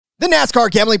The NASCAR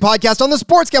Gambling Podcast on the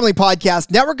Sports Gambling Podcast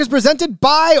Network is presented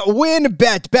by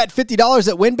WynnBET. Bet $50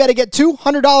 at WynnBET and get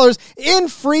 $200 in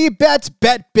free bets.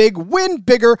 Bet big, win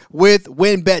bigger with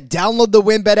WynnBET. Download the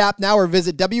WynnBET app now or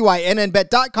visit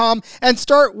WYNNBet.com and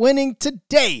start winning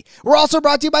today. We're also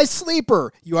brought to you by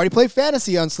Sleeper. You already play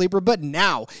fantasy on Sleeper, but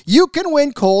now you can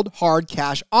win cold, hard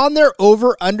cash on their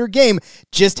over-under game.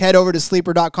 Just head over to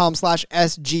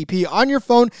sleeper.com/SGP on your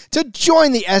phone to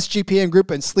join the SGPN group,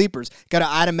 and Sleeper's got to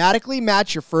automatically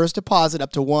match your first deposit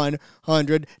up to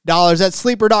 $100 at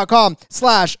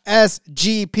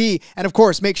sleeper.com/SGP. And of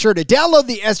course, make sure to download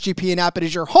the SGPN app. It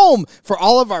is your home for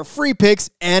all of our free picks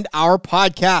and our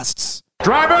podcasts.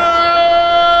 Driver,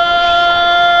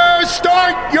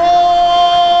 start your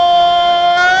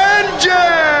engine!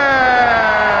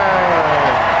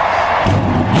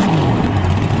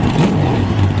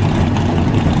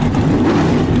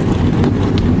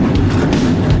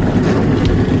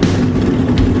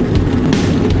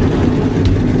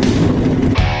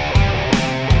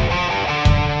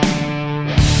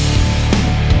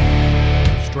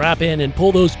 Strap in and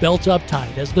pull those belts up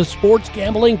tight as the Sports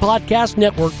Gambling Podcast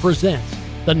Network presents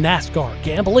the NASCAR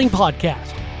Gambling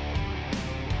Podcast.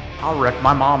 I'll wreck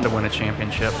my mom to win a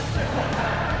championship.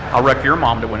 I'll wreck your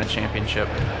mom to win a championship.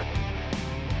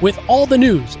 With all the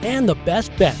news and the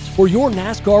best bets for your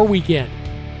NASCAR weekend.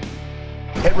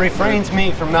 It refrains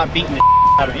me from not beating the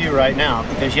out of you right now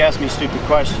because you ask me stupid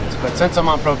questions. But since I'm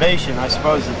on probation, I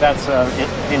suppose that's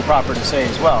improper to say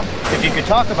as well. If you could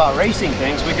talk about racing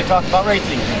things, we could talk about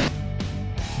racing things.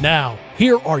 Now,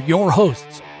 here are your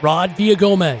hosts, Rod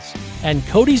Villagomez and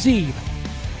Cody Zeeb.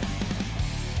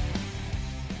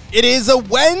 It is a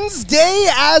Wednesday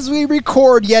as we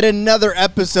record yet another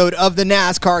episode of the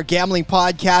NASCAR Gambling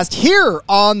Podcast here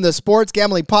on the Sports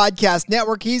Gambling Podcast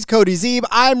Network. He's Cody Zeeb.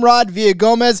 I'm Rod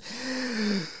Villagomez.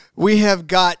 We have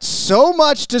got so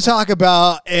much to talk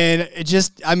about, and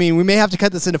we may have to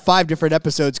cut this into 5 different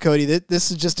episodes, Cody. This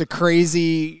is just a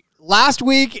crazy last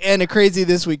week and a crazy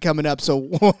this week coming up. So,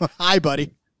 hi,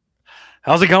 buddy.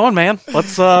 How's it going, man?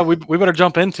 Let's we better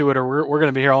jump into it, or we're going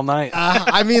to be here all night.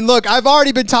 Look, I've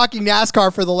already been talking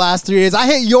NASCAR for the last 3 days. I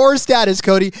hit your status,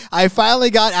 Cody. I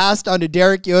finally got asked on the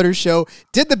Derek Yoder show.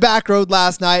 Did the back road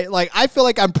last night. I feel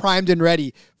like I'm primed and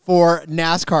ready for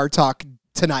NASCAR talk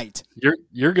tonight.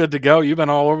 You're good to go. You've been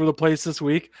all over the place this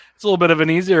week. It's a little bit of an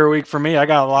easier week for me. I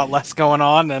got a lot less going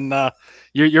on, and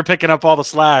you're picking up all the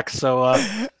slack. So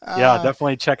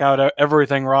definitely check out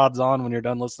everything Rod's on when you're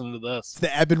done listening to this. It's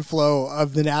the ebb and flow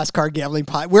of the NASCAR gambling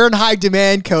pod. We're in high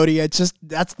demand, Cody.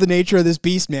 That's the nature of this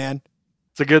beast, man.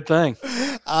 It's a good thing.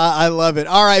 I love it.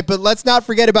 All right, but let's not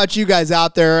forget about you guys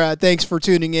out there. Thanks for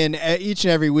tuning in each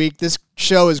and every week. This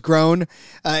show has grown.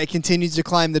 It continues to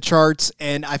climb the charts,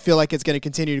 and I feel like it's going to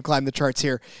continue to climb the charts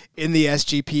here in the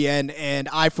SGPN, and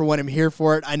I, for one, am here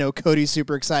for it. I know Cody's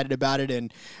super excited about it,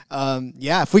 and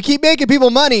if we keep making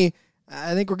people money,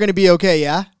 I think we're going to be okay,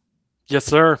 yeah? Yes,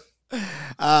 sir.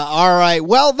 All right.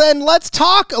 Well, then let's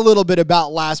talk a little bit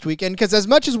about last weekend, because as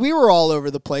much as we were all over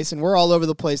the place, and we're all over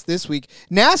the place this week,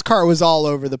 NASCAR was all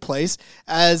over the place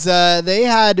as they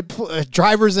had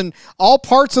drivers in all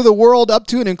parts of the world up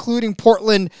to and including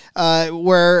Portland,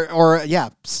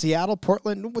 Seattle,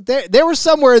 Portland. They were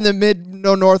somewhere in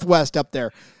the northwest up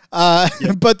there.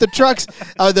 But the trucks,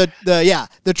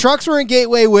 the trucks were in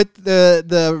Gateway with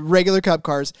the regular Cup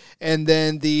cars, and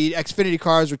then the Xfinity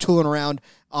cars were tooling around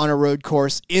on a road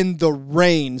course in the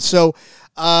rain. So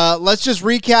let's just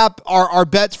recap our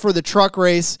bets for the truck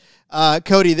race.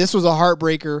 Cody, this was a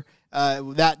heartbreaker.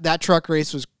 That truck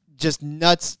race was just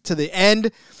nuts to the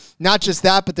end. Not just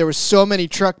that, but there were so many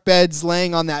truck beds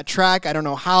laying on that track. I don't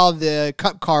know how the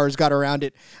Cup cars got around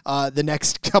it the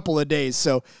next couple of days.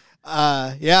 So,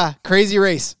 crazy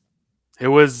race. It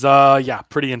was,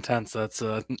 pretty intense. That's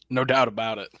no doubt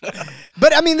about it.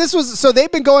 But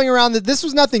they've been going around that this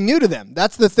was nothing new to them.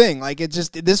 That's the thing.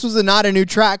 This was not a new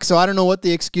track. So I don't know what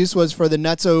the excuse was for the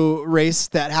nutso race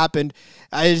that happened.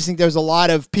 I just think there's a lot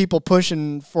of people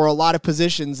pushing for a lot of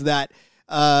positions that,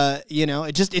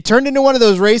 it turned into one of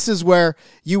those races where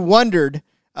you wondered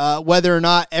whether or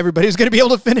not everybody was going to be able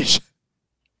to finish.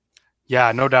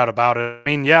 Yeah, no doubt about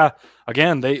it.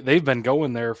 Again, they've been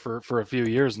going there for a few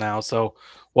years now, so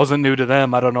wasn't new to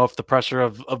them. I don't know if the pressure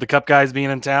of the Cup guys being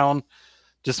in town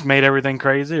just made everything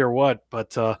crazy or what,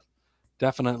 but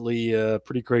definitely a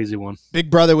pretty crazy one. Big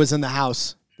Brother was in the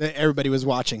house. Everybody was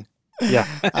watching. Yeah.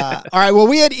 All right, well,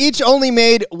 we had each only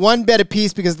made one bet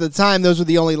apiece because at the time those were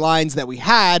the only lines that we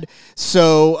had,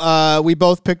 so we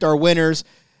both picked our winners.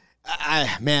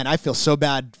 I feel so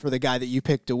bad for the guy that you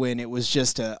picked to win. It was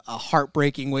just a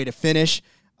heartbreaking way to finish.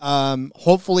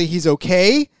 Hopefully he's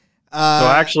okay. So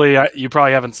actually, you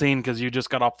probably haven't seen because you just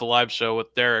got off the live show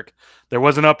with Derek. There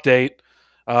was an update.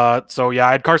 So yeah,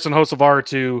 I had Carson Hocevar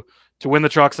to win the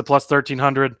trucks at plus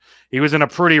 1,300. He was in a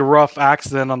pretty rough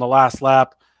accident on the last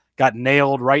lap. Got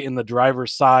nailed right in the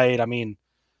driver's side. I mean,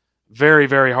 very,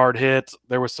 very hard hit.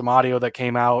 There was some audio that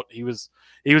came out. He was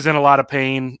in a lot of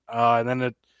pain. And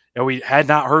then we had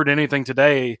not heard anything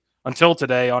until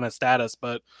today on his status.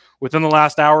 But within the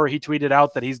last hour, he tweeted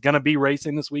out that he's going to be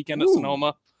racing this weekend at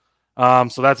Sonoma.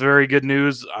 So that's very good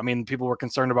news. I mean, people were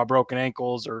concerned about broken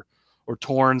ankles or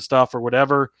torn stuff or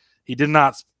whatever. He did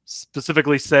not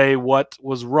specifically say what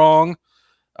was wrong,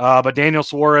 but Daniel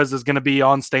Suarez is going to be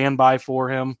on standby for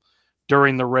him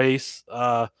during the race.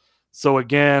 So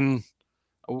again,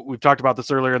 we've talked about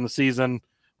this earlier in the season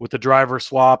with the driver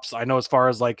swaps. I know as far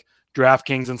as like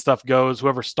DraftKings and stuff goes,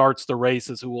 whoever starts the race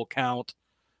is who will count.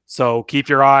 So keep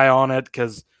your eye on it,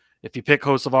 because if you pick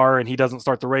Hocevar and he doesn't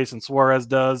start the race and Suarez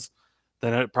does,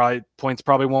 then points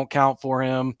probably won't count for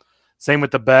him. Same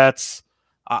with the bets.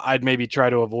 I'd maybe try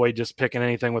to avoid just picking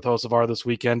anything with Hocevar this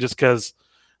weekend, just because,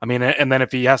 I mean, and then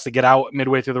if he has to get out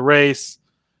midway through the race,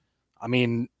 I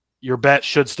mean, your bet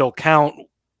should still count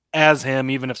as him,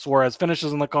 even if Suarez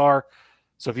finishes in the car.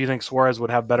 So if you think Suarez would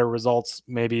have better results,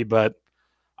 maybe, but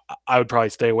I would probably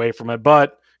stay away from it.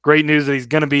 But great news that he's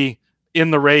going to be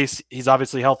in the race. He's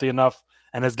obviously healthy enough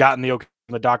and has gotten the okay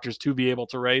from the doctors to be able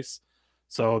to race.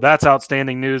 So that's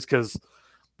outstanding news, because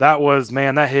that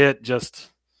hit just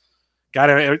got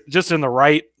him just in the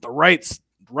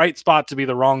right spot to be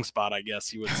the wrong spot, I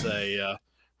guess you would say,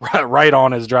 right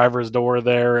on his driver's door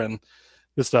there, and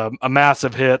just a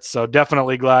massive hit. So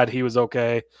definitely glad he was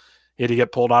okay. He had to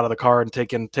get pulled out of the car and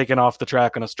taken off the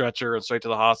track on a stretcher and straight to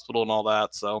the hospital and all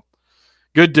that. So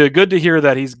good to hear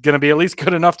that he's going to be at least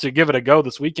good enough to give it a go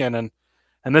this weekend.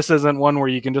 And this isn't one where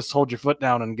you can just hold your foot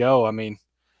down and go. I mean,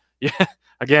 yeah,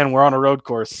 again, we're on a road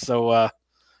course, so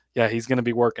yeah, he's going to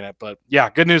be working it. But yeah,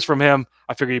 good news from him.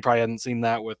 I figure you probably hadn't seen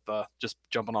that with just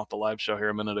jumping off the live show here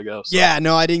a minute ago. So. Yeah,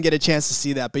 no, I didn't get a chance to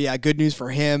see that. But yeah, good news for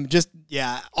him. Just,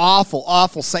 yeah,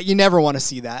 awful sight. You never want to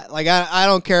see that. Like, I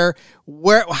don't care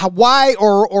why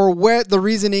or where the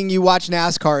reasoning you watch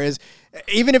NASCAR is.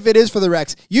 Even if it is for the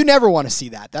wrecks, you never want to see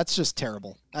that. That's just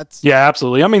terrible. Yeah,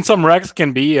 absolutely. I mean, some wrecks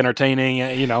can be entertaining,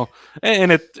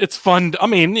 and it's fun. I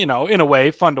mean, in a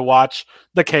way, fun to watch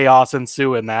the chaos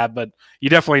ensue in that, but you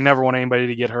definitely never want anybody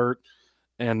to get hurt.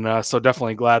 And so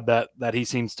definitely glad that he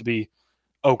seems to be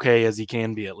okay as he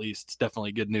can be, at least. It's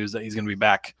definitely good news that he's going to be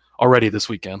back already this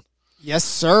weekend. Yes,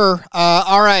 sir.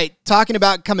 All right. Talking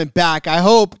about coming back, I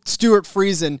hope Stuart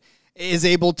Friesen is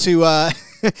able to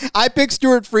I picked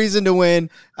Stuart Friesen to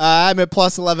win. I'm at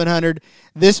plus 1,100.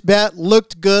 This bet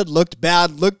looked good, looked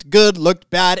bad, looked good, looked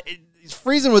bad.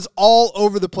 Friesen was all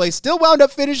over the place. Still wound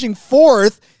up finishing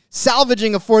fourth,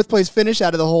 salvaging a fourth place finish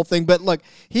out of the whole thing. But look,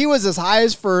 he was as high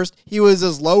as first, he was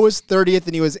as low as 30th,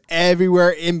 and he was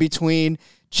everywhere in between.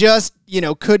 Just,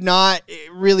 could not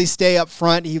really stay up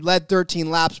front. He led 13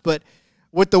 laps, but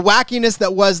with the wackiness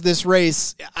that was this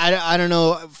race, I don't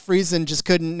know, Friesen just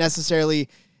couldn't necessarily,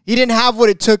 he didn't have what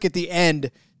it took at the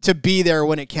end to be there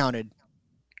when it counted.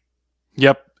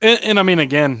 Yep. And I mean,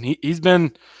 again, he's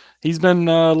been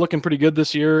looking pretty good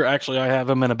this year. Actually, I have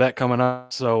him in a bet coming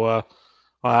up. So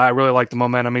I really like the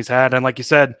momentum he's had. And like you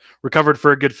said, recovered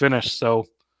for a good finish. So,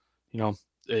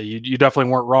 you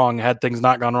definitely weren't wrong. Had things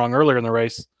not gone wrong earlier in the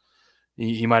race,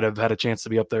 he might have had a chance to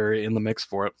be up there in the mix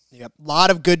for it. Yep. A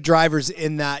lot of good drivers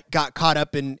in that got caught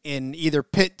up in either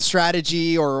pit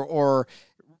strategy or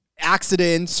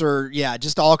accidents or,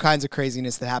 just all kinds of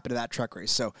craziness that happened to that truck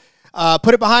race. So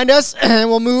put it behind us, and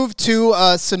we'll move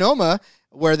to Sonoma,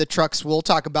 where the trucks, we'll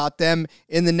talk about them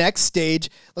in the next stage.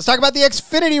 Let's talk about the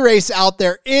Xfinity race out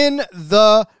there in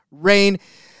the rain.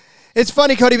 It's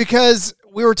funny, Cody, because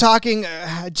we were talking,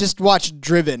 just watched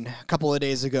Driven a couple of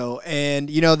days ago, and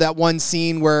that one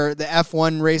scene where the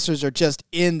F1 racers are just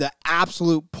in the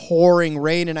absolute pouring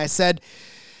rain, and I said,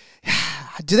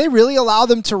 do they really allow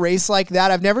them to race like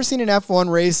that? I've never seen an F1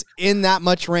 race in that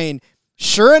much rain.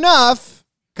 Sure enough,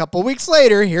 a couple weeks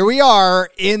later, here we are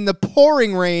in the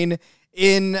pouring rain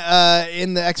in the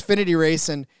Xfinity race,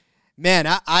 and man,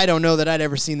 I don't know that I'd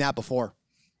ever seen that before.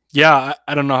 Yeah,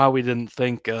 I don't know how we didn't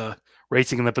think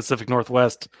racing in the Pacific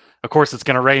Northwest, of course it's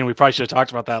going to rain. We probably should have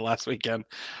talked about that last weekend,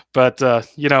 but oh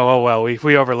well,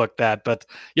 we overlooked that. But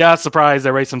yeah, surprise,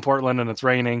 they race in Portland and it's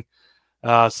raining.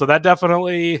 So that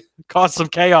definitely caused some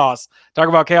chaos. Talk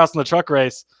about chaos in the truck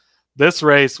race. This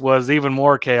race was even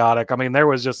more chaotic. I mean, there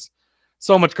was just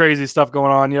so much crazy stuff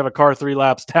going on. You have a car 3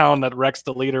 laps down that wrecks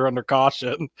the leader under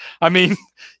caution. I mean,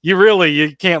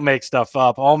 you can't make stuff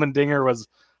up. Allmendinger was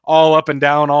all up and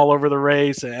down all over the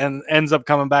race and ends up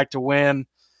coming back to win.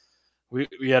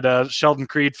 We had Sheldon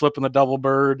Creed flipping the double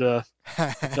bird.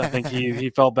 I think he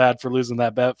felt bad for losing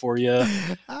that bet for you,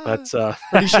 but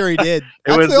pretty sure he did.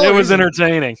 It was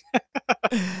entertaining.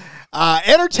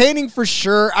 Entertaining for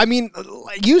sure. I mean,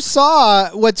 you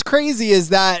saw what's crazy is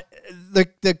that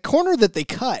the corner that they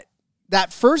cut,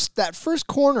 that first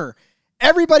corner,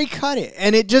 everybody cut it,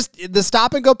 and the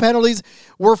stop and go penalties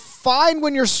were fine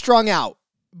when you're strung out,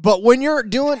 but when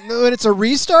it's a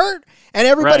restart and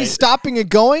everybody's stopping and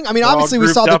going. I mean, obviously we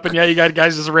saw and you got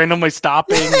guys just randomly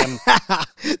stopping. And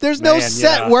there's no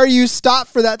set where you stop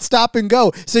for that stop and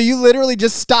go. So you literally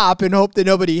just stop and hope that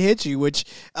nobody hits you, which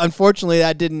unfortunately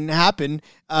that didn't happen.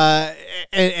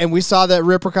 And we saw the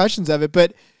repercussions of it.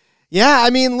 But yeah, I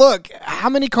mean, look, how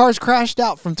many cars crashed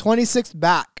out from 26th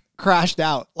back? Crashed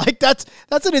out. Like that's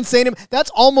an insane. That's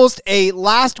almost a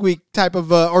last week type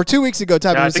of or 2 weeks ago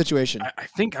type of a situation.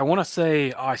 I want to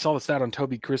say I saw the stat on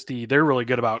Toby Christie. They're really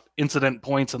good about incident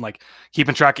points and like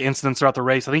keeping track of incidents throughout the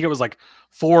race. I think it was like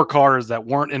 4 cars that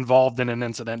weren't involved in an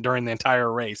incident during the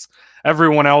entire race.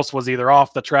 Everyone else was either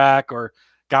off the track or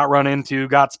got run into,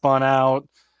 got spun out,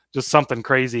 just something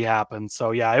crazy happened.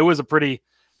 So yeah, it was a pretty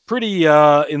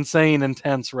insane,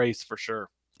 intense race for sure.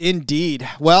 Indeed.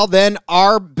 Well, then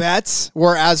our bets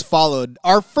were as followed.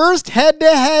 Our first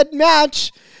head-to-head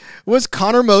match was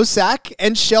Connor Mosack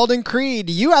and Sheldon Creed.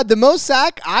 You had the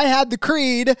Mosack. I had the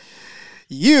Creed.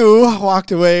 You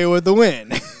walked away with the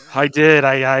win. I did.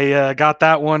 I got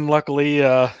that one, luckily.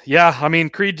 I mean,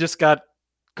 Creed just got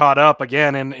caught up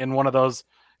again in one of those,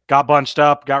 got bunched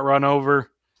up, got run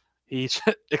over. He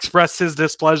expressed his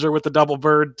displeasure with the double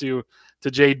bird to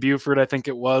Jade Buford, I think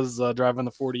it was, driving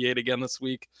the 48 again this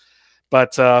week.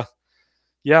 But,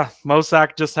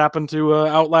 Mosack just happened to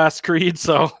outlast Creed,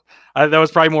 so that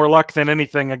was probably more luck than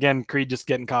anything. Again, Creed just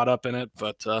getting caught up in it,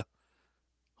 but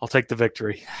I'll take the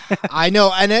victory. I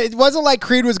know, and it wasn't like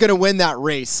Creed was going to win that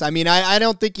race. I mean, I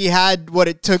don't think he had what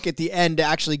it took at the end to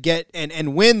actually get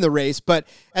and win the race, but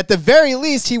at the very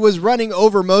least, he was running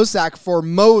over Mosack for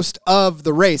most of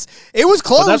the race. It was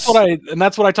close.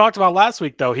 That's what I talked about last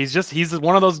week, though. He's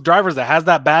one of those drivers that has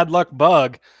that bad luck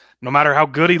bug. No matter how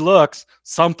good he looks,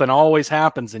 something always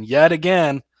happens, and yet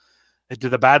again,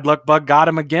 the bad luck bug got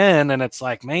him again, and it's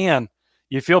like, man,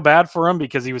 you feel bad for him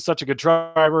because he was such a good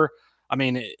driver. I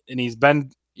mean, and he's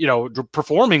been,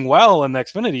 performing well in the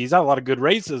Xfinity. He's had a lot of good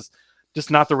races,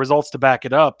 just not the results to back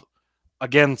it up.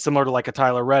 Again, similar to like a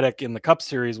Tyler Reddick in the Cup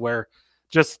Series where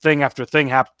just thing after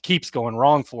thing keeps going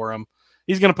wrong for him.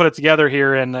 He's going to put it together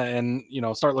here and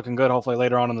start looking good hopefully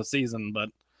later on in the season. But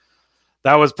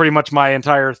that was pretty much my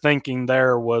entire thinking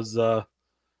there was the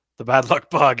bad luck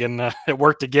bug, and it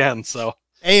worked again. So.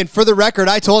 Hey, and for the record,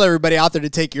 I told everybody out there to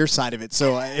take your side of it.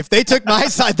 So if they took my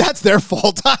side, that's their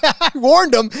fault. I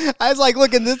warned them. I was like, look,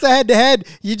 this is a head-to-head.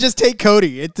 You just take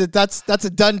Cody. That's a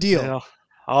done deal. Yeah.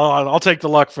 I'll take the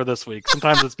luck for this week.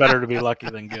 Sometimes it's better to be lucky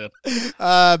than good.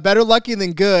 Better lucky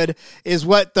than good is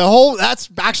what that's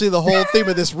actually the whole theme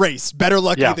of this race. Better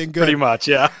lucky than good. Pretty much,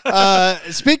 yeah.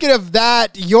 Speaking of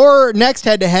that, your next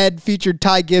head-to-head featured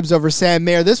Ty Gibbs over Sam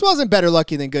Mayer. This wasn't better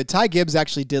lucky than good. Ty Gibbs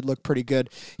actually did look pretty good.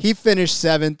 He finished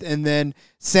 7th, and then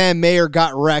Sam Mayer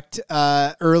got wrecked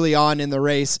early on in the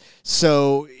race.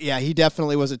 So, yeah, he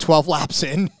definitely was at 12 laps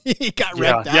in. He got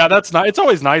wrecked out. Yeah, that's not. It's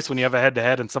always nice when you have a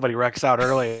head-to-head and somebody wrecks out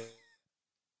early.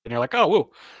 And you're like, oh,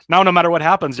 woo. Now no matter what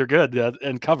happens, you're good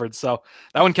and covered. So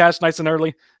that one cashed nice and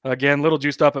early. Again, little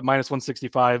juiced up at minus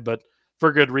 165, but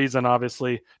for good reason,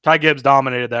 obviously. Ty Gibbs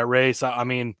dominated that race. I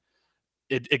mean,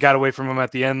 it got away from him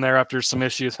at the end there after some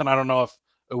issues. And I don't know if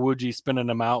Iwuji spinning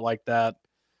him out like that.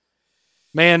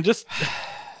 Man, just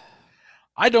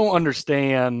I don't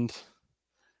understand.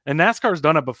 And NASCAR's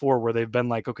done it before where they've been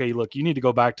like, okay, look, you need to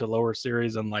go back to lower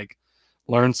series and like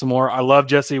learn some more. I love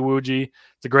Jesse Iwuji.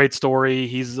 It's a great story.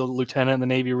 He's a lieutenant in the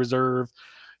Navy Reserve.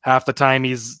 Half the time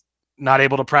he's not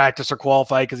able to practice or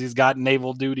qualify because he's got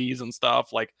naval duties and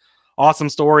stuff. Like, awesome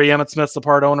story. Emmett Smith's the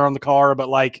part owner on the car, but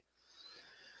like,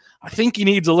 I think he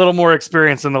needs a little more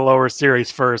experience in the lower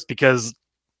series first because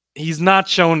he's not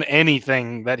shown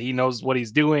anything that he knows what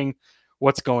he's doing,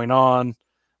 what's going on.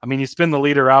 I mean, you spin the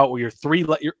leader out where you're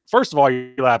first of all,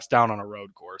 your laps down on a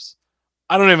road course.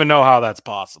 I don't even know how that's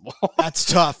possible. That's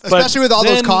tough, especially with all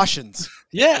those cautions.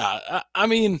 Yeah, I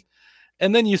mean,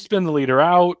 and then you spin the leader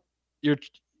out. You're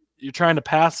trying to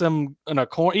pass him in a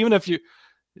corner, even if you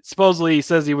supposedly he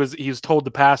says he was told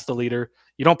to pass the leader.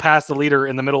 You don't pass the leader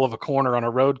in the middle of a corner on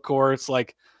a road course.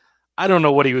 Like, I don't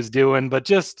know what he was doing, but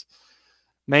just,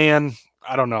 man,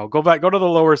 I don't know. Go to the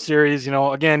lower series.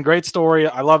 Again, great story.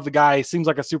 I love the guy. He seems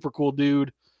like a super cool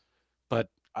dude, but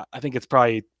I think it's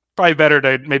probably better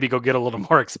to maybe go get a little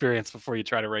more experience before you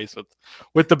try to race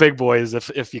with the big boys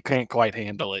if you can't quite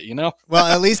handle it, Well,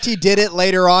 at least he did it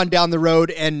later on down the road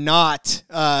and not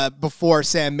before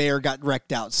Sam Mayer got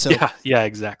wrecked out. So yeah,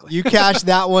 exactly. You cashed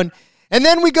that one. And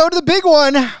then we go to the big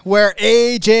one where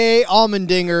A.J.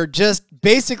 Allmendinger just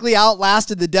basically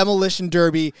outlasted the Demolition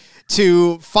Derby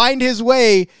to find his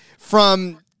way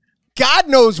from God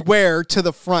knows where to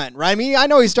the front, right? I mean, I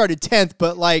know he started 10th,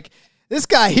 but like, this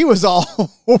guy, he was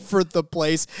all over the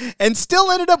place and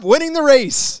still ended up winning the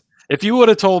race. If you would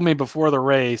have told me before the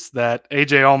race that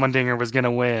A.J. Allmendinger was going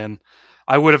to win,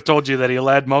 I would have told you that he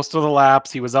led most of the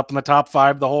laps. He was up in the top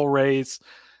 5 the whole race,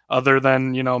 other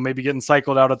than, maybe getting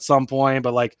cycled out at some point,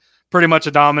 but like pretty much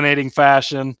a dominating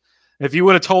fashion. If you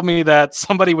would have told me that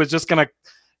somebody was just going to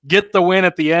get the win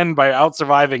at the end by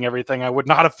out-surviving everything, I would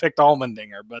not have picked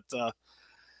Allmendinger. But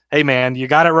hey, man, you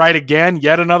got it right again.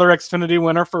 Yet another Xfinity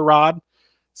winner for Rod.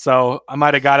 So I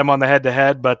might have got him on the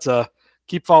head-to-head, but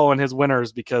keep following his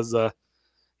winners because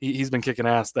he's been kicking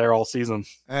ass there all season.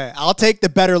 I'll take the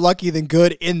better lucky than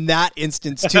good in that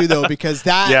instance too, though, because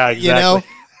that, yeah, exactly.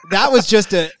 That was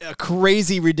just a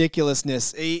crazy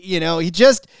ridiculousness. He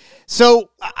just... So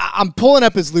I'm pulling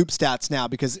up his loop stats now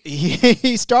because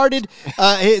he started,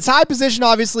 his high position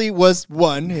obviously was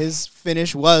 1. His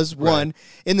finish was 1. Right.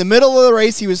 In the middle of the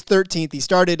race, he was 13th. He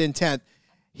started in 10th.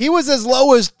 He was as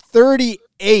low as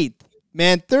 38th.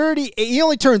 Man, 38. He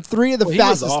only turned 3 of the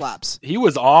fastest laps. He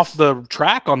was off the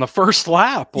track on the first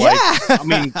lap. Like, yeah. I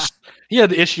mean, he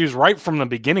had issues right from the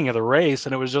beginning of the race,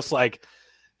 and it was just like,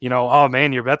 oh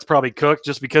man, your bet's probably cooked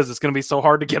just because it's going to be so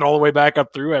hard to get all the way back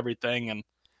up through everything. And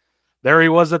there he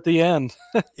was at the end.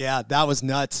 Yeah, that was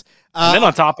nuts. And then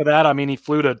on top of that, I mean, he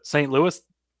flew to St. Louis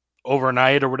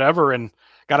overnight or whatever and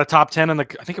got a top 10 I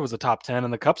think it was a top 10 in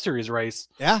the Cup Series race.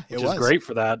 Yeah, which is great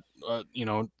for that,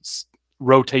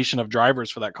 rotation of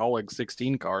drivers for that Colleague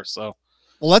 16 car. So,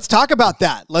 well, let's talk about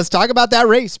that. Let's talk about that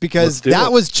race because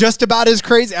that was just about as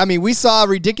crazy. I mean, we saw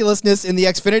ridiculousness in the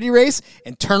Xfinity race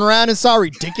and turn around and saw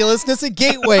ridiculousness at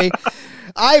Gateway.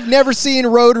 I've never seen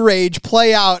road rage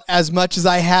play out as much as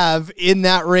I have in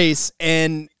that race.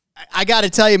 And I got to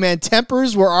tell you, man,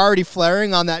 tempers were already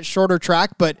flaring on that shorter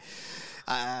track, but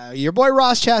your boy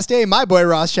Ross Chastain, my boy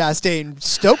Ross Chastain,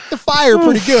 stoked the fire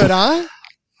pretty good, huh?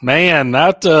 Man,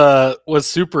 that was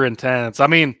super intense. I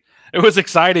mean, it was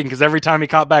exciting because every time he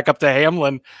caught back up to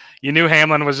Hamlin, you knew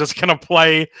Hamlin was just going to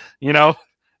play,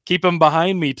 keep him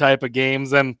behind me type of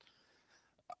games. And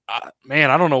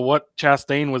man, I don't know what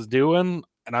Chastain was doing.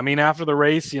 And I mean, after the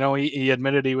race, he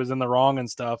admitted he was in the wrong and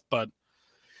stuff, but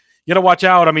you got to watch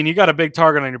out. I mean, you got a big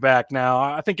target on your back now.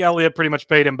 I think Elliott pretty much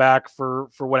paid him back for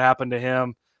what happened to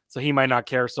him. So he might not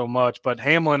care so much, but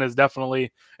Hamlin is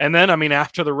definitely. And then, I mean,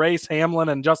 after the race, Hamlin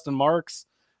and Justin Marks,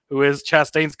 who is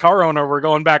Chastain's car owner, were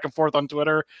going back and forth on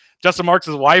Twitter. Justin Marks'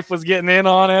 wife was getting in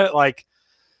on it. Like,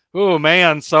 oh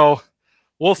man. So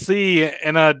we'll see.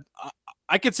 And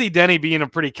I could see Denny being a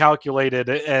pretty calculated,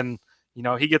 and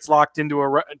he gets locked into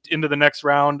the next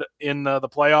round in the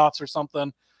playoffs or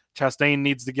something. Chastain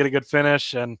needs to get a good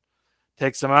finish and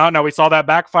takes him out. Now we saw that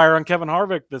backfire on Kevin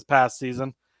Harvick this past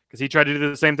season because he tried to do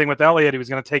the same thing with Elliott. He was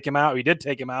going to take him out. He did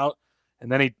take him out,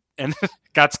 and then he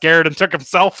got scared and took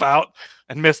himself out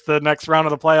and missed the next round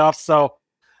of the playoffs. So,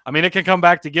 I mean, it can come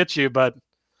back to get you, but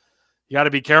you got to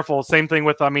be careful. Same thing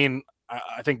with,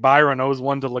 I think Byron owes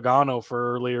one to Logano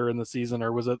for earlier in the season,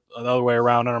 or was it the other way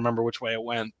around? I don't remember which way it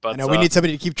went. But I know we need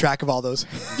somebody to keep track of all those.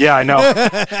 Yeah, I know.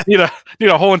 need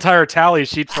a whole entire tally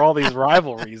sheet for all these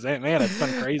rivalries. Man, it's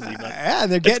been crazy. But yeah,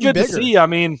 they're getting it's good bigger. To see. I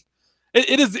mean,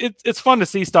 it's fun to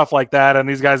see stuff like that and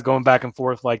these guys going back and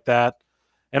forth like that.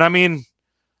 And I mean,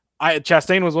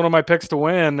 Chastain was one of my picks to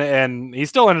win, and he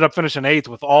still ended up finishing 8th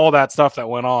with all that stuff that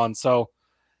went on. So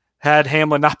had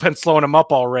Hamlin not been slowing him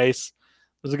up all race,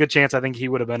 there's a good chance I think he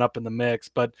would have been up in the mix.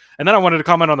 And then I wanted to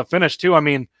comment on the finish too. I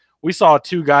mean, we saw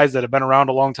 2 guys that have been around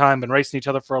a long time, been racing each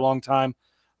other for a long time.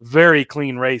 Very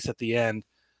clean race at the end.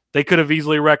 They could have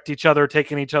easily wrecked each other,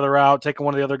 taken each other out, taken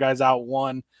one of the other guys out,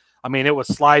 won. I mean, it was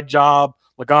slide job,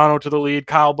 Logano to the lead,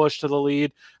 Kyle Busch to the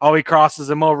lead. Oh, he crosses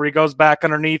him over. He goes back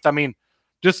underneath. I mean,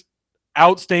 just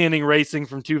outstanding racing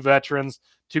from 2 veterans,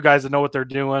 2 guys that know what they're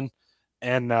doing.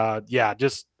 And I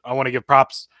want to give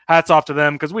props, hats off to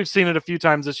them, because we've seen it a few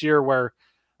times this year where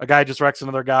a guy just wrecks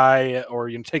another guy or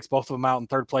takes both of them out and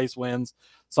third place wins,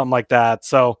 something like that.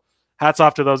 So hats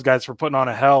off to those guys for putting on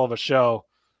a hell of a show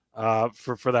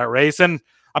for that race. And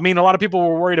I mean, a lot of people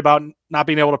were worried about not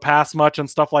being able to pass much and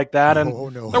stuff like that.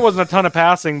 And there wasn't a ton of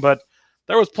passing, but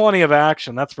there was plenty of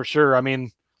action. That's for sure. I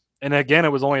mean, and again,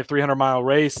 it was only a 300-mile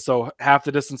race, so half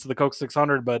the distance of the Coke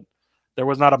 600, but there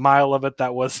was not a mile of it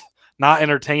that was not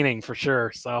entertaining for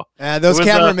sure. So those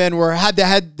cameramen they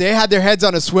had their heads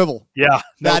on a swivel. Yeah,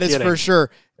 that is for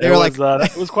sure. They were like,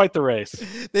 it was quite the race.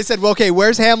 They said, well, okay,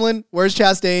 where's Hamlin? Where's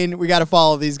Chastain? We got to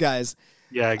follow these guys.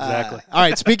 Yeah, exactly. All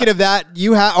right. Speaking of that,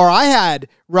 I had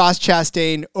Ross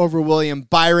Chastain over William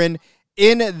Byron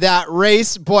in that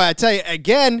race. Boy, I tell you,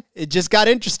 again, it just got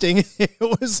interesting. It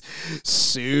was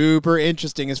super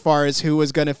interesting as far as who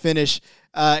was going to finish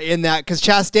in that. Because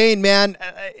Chastain, man,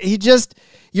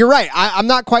 you're right. I'm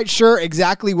not quite sure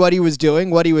exactly what he was doing,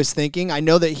 what he was thinking. I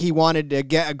know that he wanted to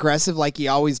get aggressive like he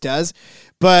always does,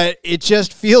 but it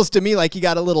just feels to me like he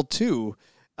got a little too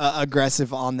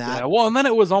aggressive on that. Yeah, well, and then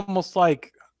it was almost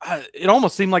like, it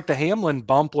almost seemed like the Hamlin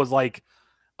bump was like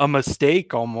a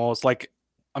mistake almost. Like,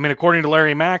 I mean, according to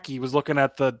Larry Mack, he was looking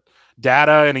at the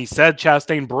data and he said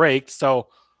Chastain braked. So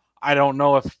I don't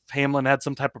know if Hamlin had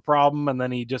some type of problem and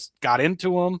then he just got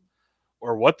into him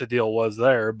or what the deal was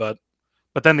there. But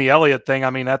then the Elliott thing,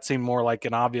 I mean, that seemed more like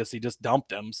an obvious he just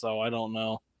dumped him. So I don't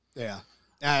know. Yeah.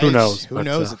 Who knows? Who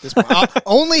knows at this point?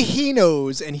 Only he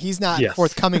knows, and he's not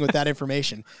forthcoming with that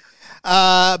information.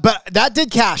 But that did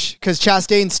cash because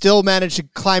Chastain still managed to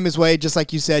climb his way, just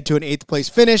like you said, to an 8th place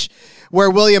finish,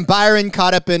 where William Byron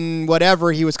caught up in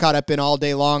whatever he was caught up in all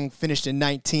day long, finished in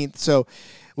 19th. So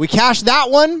we cashed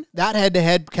that one. That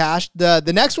head-to-head cashed.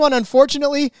 The next one,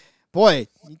 unfortunately, boy,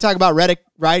 you talk about Reddick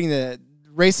riding the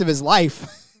race of his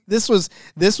life. This was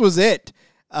it.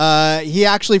 He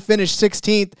actually finished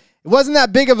 16th. It wasn't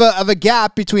that big of a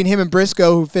gap between him and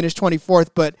Briscoe, who finished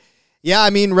 24th. But, yeah, I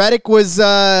mean, Reddick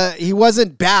he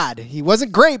wasn't bad. He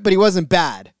wasn't great, but he wasn't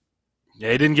bad.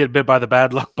 Yeah, he didn't get bit by the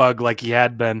bad luck bug like he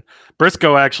had been.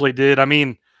 Briscoe actually did. I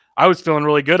mean, I was feeling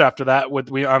really good after that. We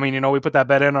put that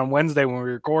bet in on Wednesday when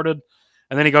we recorded,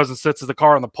 and then he goes and sits the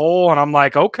car on the pole, and I'm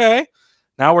like, okay,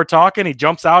 now we're talking. He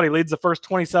jumps out. He leads the first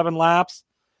 27 laps.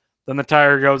 Then the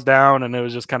tire goes down, and it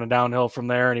was just kind of downhill from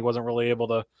there, and he wasn't really able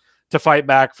to fight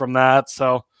back from that.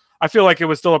 So I feel like it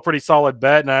was still a pretty solid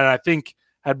bet. And I think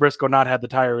had Briscoe not had the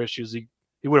tire issues, he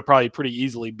would have probably pretty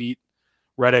easily beat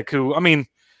Reddick, who, I mean,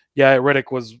 yeah,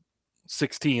 Reddick was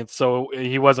 16th, so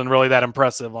he wasn't really that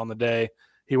impressive on the day.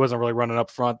 He wasn't really running up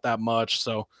front that much.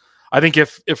 So I think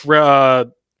if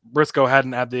Briscoe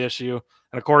hadn't had the issue,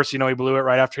 and of course, he blew it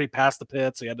right after he passed the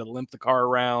pits, so he had to limp the car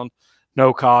around,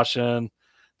 no caution,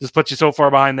 just puts you so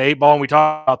far behind the 8 ball. And we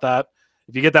talked about that.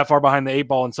 If you get that far behind the 8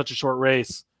 ball in such a short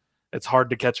race, it's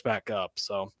hard to catch back up.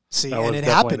 So see, that and was it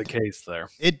definitely happened. the case there.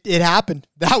 It happened.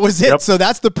 That was it. Yep. So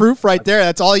that's the proof right there.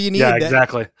 That's all you need. Yeah,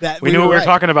 exactly. We knew what we were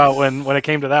talking about when it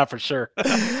came to that for sure.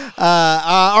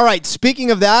 All right.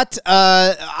 Speaking of that,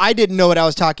 I didn't know what I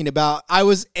was talking about. I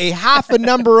was a half a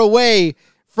number away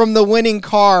from the winning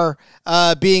car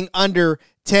being under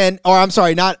 10, or I'm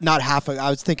sorry, not half. I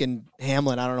was thinking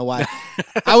Hamlin. I don't know why.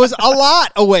 I was a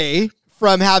lot away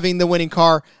from having the winning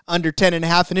car under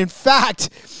 10.5. And in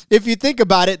fact, if you think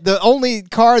about it, the only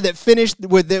car that finished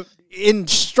in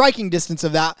striking distance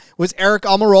of that was Eric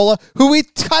Almirola, who we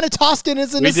kind of tossed in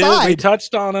as an aside. We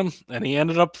touched on him, and he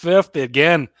ended up 5th.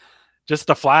 Again, just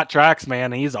the flat tracks,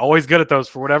 man. He's always good at those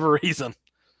for whatever reason.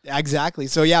 Exactly.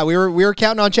 So, yeah, we were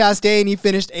counting on Chastain. He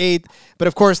finished 8th. But,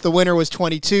 of course, the winner was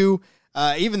 22.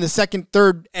 Even the 2nd,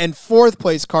 3rd, and 4th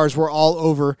place cars were all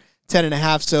over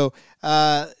 10.5. So,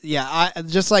 I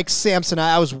just like Samson,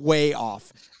 I was way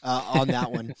off on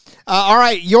that one. All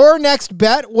right, your next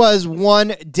bet was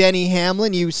one Denny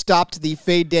Hamlin. You stopped the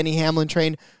fade Denny Hamlin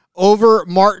train over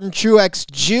Martin Truex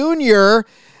Jr.,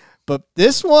 but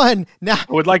this one now,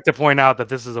 I would like to point out that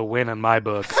this is a win in my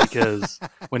book because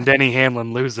when Denny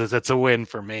Hamlin loses, it's a win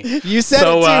for me. You said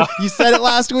it too. You said it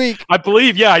last week. I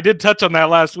believe, yeah, I did touch on that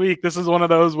last week. This is one of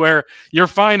those where you're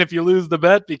fine if you lose the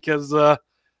bet because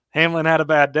Hamlin had a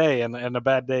bad day, and a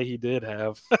bad day he did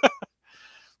have.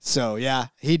 So, yeah,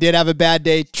 he did have a bad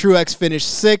day. Truex finished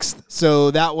 6th, so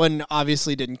that one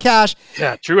obviously didn't cash.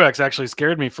 Yeah, Truex actually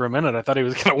scared me for a minute. I thought he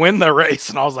was going to win the race,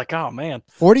 and I was like, oh, man.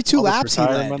 42 laps he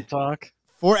led. Talk.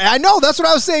 I know, that's what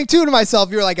I was saying, too, to myself.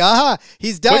 You're like,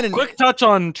 he's done. Quick touch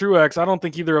on Truex. I don't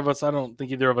think either of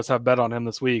us have bet on him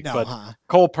this week, but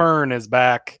Cole Pern is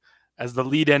back as the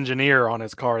lead engineer on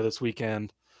his car this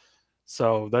weekend.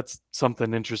 So that's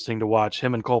something interesting to watch.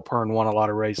 Him and Cole Pern won a lot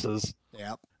of races.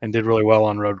 Yep. And did really well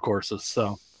on road courses.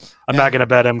 So I'm not going to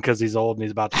bet him because he's old and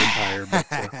he's about to retire.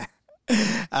 But,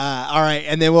 all right.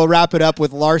 And then we'll wrap it up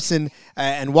with Larson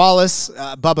and Wallace.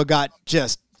 Bubba got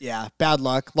bad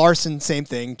luck. Larson, same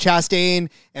thing. Chastain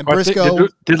and Briscoe.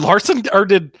 Did Larson or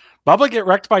did Bubba get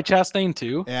wrecked by Chastain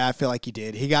too? Yeah, I feel like he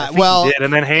did. He got, he did.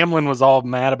 And then Hamlin was all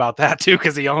mad about that too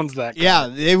because he owns that car.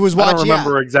 Yeah, it was I don't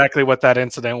remember exactly what that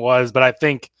incident was, but I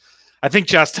think I think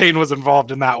Chastain was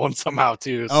involved in that one somehow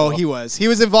too. So. Oh, he was. He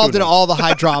was involved in all the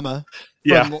high drama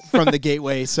from the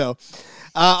Gateway. So,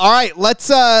 all right, let's.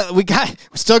 We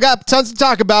still got tons to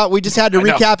talk about. We just had to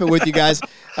recap it with you guys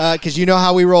because you know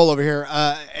how we roll over here,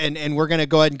 and we're gonna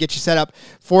go ahead and get you set up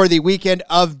for the weekend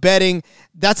of betting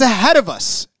that's ahead of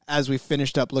us as we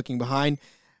finished up looking behind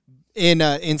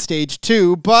in stage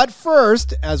 2. But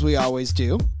first, as we always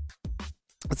do,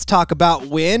 let's talk about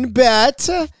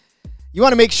WinBet. You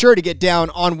want to make sure to get down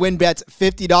on WinBet's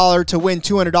 $50 to win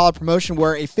 $200 promotion,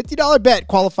 where a $50 bet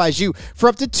qualifies you for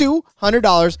up to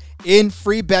 $200 in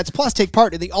free bets. Plus, take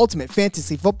part in the ultimate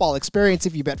fantasy football experience.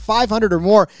 If you bet $500 or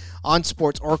more on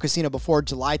sports or casino before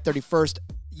July 31st,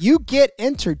 you get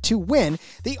entered to win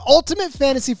the ultimate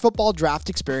fantasy football draft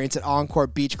experience at Encore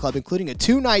Beach Club, including a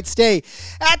 2-night stay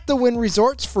at the Wynn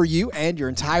Resorts for you and your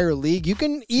entire league. You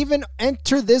can even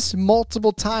enter this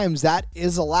multiple times. That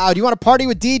is allowed. You want to party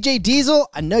with DJ Diesel?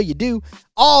 I know you do.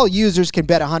 All users can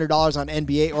bet $100 on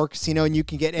NBA or casino, and you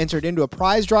can get entered into a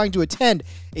prize drawing to attend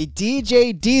a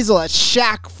DJ Diesel at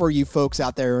Shaq, for you folks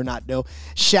out there who not know,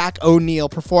 Shaq O'Neal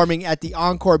performing at the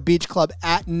Encore Beach Club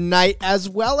at night, as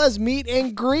well as meet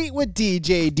and greet with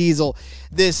DJ Diesel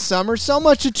this summer. So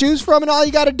much to choose from, and all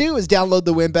you got to do is download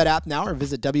the WinBet app now or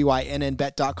visit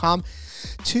WINNBet.com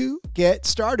to get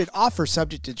started. Offer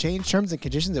subject to change. Terms and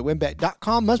conditions at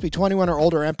winbet.com. Must be 21 or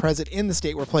older and present in the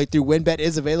state where playthrough WinBet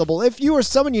is available. If you or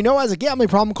someone you know has a gambling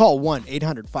problem, call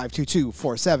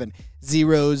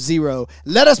 1-800-522-4700.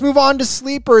 Let us move on to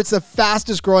Sleeper. It's the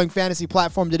fastest growing fantasy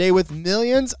platform today with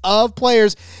millions of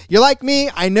players. You're like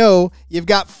me. I know you've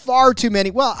got far too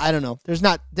many. Well, I don't know. There's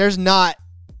not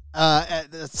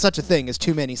such a thing as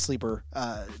too many Sleeper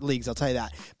leagues. I'll tell you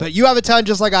that. But you have a ton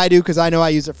just like I do, because I know I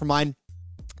use it for mine.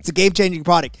 It's a game-changing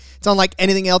product. It's unlike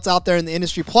anything else out there in the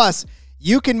industry. Plus,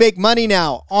 you can make money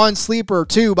now on Sleeper,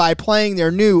 too, by playing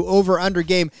their new over-under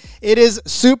game. It is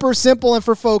super simple, and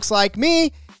for folks like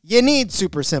me, you need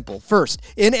super simple. First,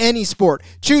 in any sport,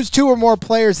 choose 2 or more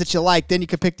players that you like. Then you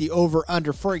can pick the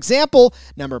over-under. For example,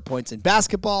 number of points in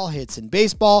basketball, hits in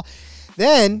baseball.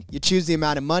 Then you choose the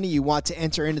amount of money you want to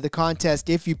enter into the contest.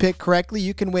 If you pick correctly,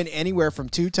 you can win anywhere from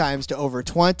 2 times to over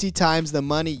 20 times the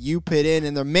money you put in.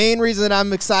 And the main reason that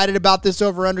I'm excited about this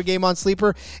over-under game on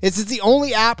Sleeper is it's the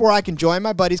only app where I can join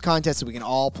my buddies' contest so we can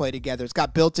all play together. It's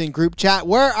got built-in group chat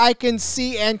where I can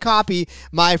see and copy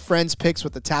my friends' picks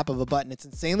with the tap of a button. It's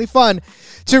insanely fun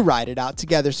to ride it out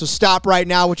together. So stop right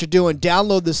now what you're doing.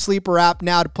 Download the Sleeper app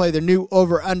now to play the new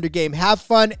over-under game. Have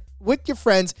fun with your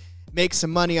friends. Make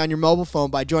some money on your mobile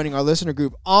phone by joining our listener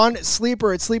group on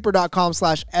Sleeper at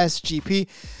sleeper.com/SGP.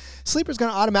 Sleeper's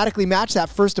going to automatically match that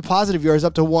first deposit of yours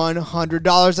up to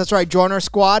 $100. That's right. Join our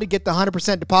squad to get the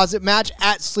 100% deposit match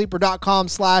at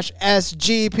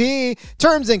sleeper.com/SGP.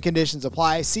 Terms and conditions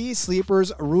apply. See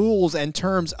Sleeper's rules and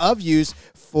terms of use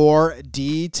for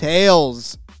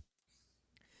details.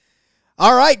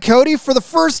 All right, Cody, for the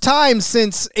first time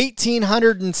since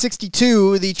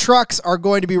 1862, the trucks are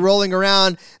going to be rolling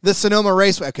around the Sonoma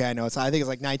Raceway. Okay, I know. I think it's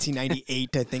like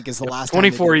 1998, I think, is the last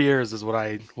 24 years is what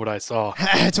I saw.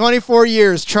 24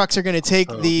 years, trucks are going to take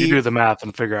the... You do the math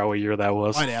and figure out what year that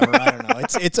was. Whatever, I don't know.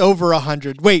 It's over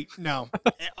 100. Wait, no.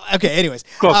 Okay, anyways.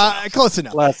 Close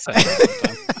enough. Last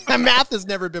second. Math has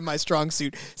never been my strong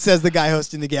suit, says the guy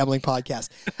hosting the gambling podcast.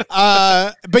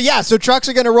 But yeah, so trucks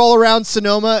are going to roll around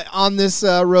Sonoma on this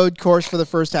road course for the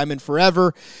first time in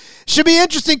forever. Should be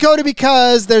interesting, Cody,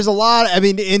 because there's a lot. I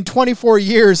mean, in 24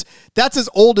 years, that's as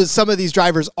old as some of these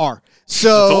drivers are.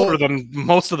 So it's older than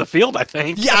most of the field, I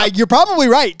think. Yeah, you're probably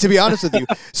right, to be honest with you.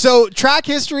 So track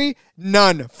history,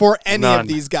 none for any of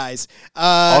these guys.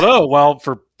 Although, well,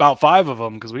 for about 5 of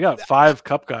them, because we got 5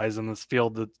 Cup guys in this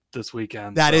field this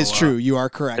weekend. That is true. You are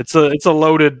correct. It's a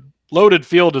loaded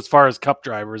field as far as Cup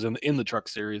drivers in the truck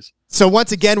series. So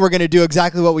once again, we're going to do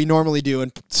exactly what we normally do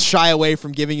and shy away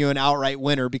from giving you an outright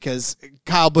winner because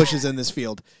Kyle Busch is in this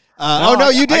field.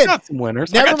 You did. I got some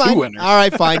winners. Never I got mind. 2 winners. All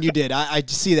right, fine. You did. I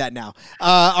see that now.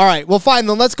 All right. Well, fine.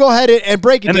 Then let's go ahead and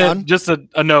break it down. Then just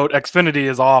a note, Xfinity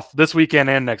is off this weekend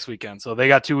and next weekend. So they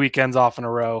got 2 weekends off in a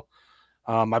row.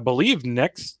 I believe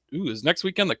is next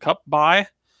weekend the Cup bye.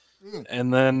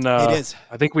 And then it is.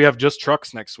 I think we have just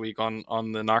trucks next week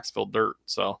on the Knoxville Dirt.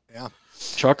 So yeah,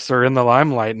 trucks are in the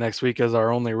limelight next week as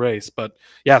our only race. But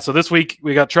yeah, so this week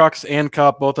we got trucks and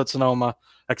Cup both at Sonoma.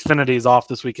 Xfinity is off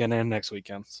this weekend and next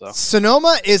weekend. So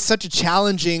Sonoma is such a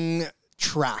challenging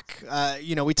track.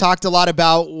 We talked a lot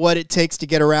about what it takes to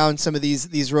get around some of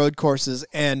these road courses,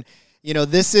 and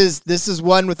this is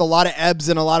one with a lot of ebbs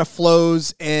and a lot of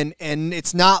flows, and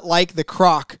it's not like the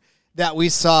Croc that we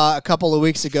saw a couple of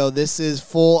weeks ago. This is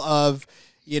full of,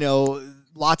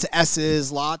 lots of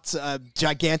S's, lots of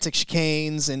gigantic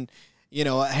chicanes, and,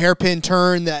 a hairpin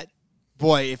turn that,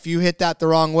 boy, if you hit that the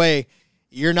wrong way,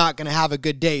 you're not going to have a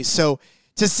good day. So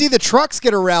to see the trucks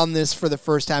get around this for the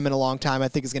first time in a long time, I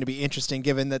think is going to be interesting,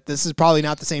 given that this is probably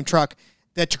not the same truck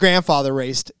that your grandfather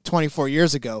raced 24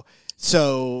 years ago.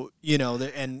 So,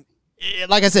 and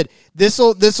like I said, this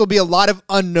will be a lot of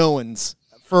unknowns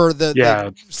for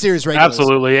the series regulars.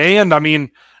 Absolutely. And I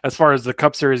mean, as far as the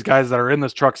Cup Series guys that are in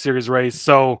this Truck Series race,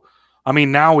 so I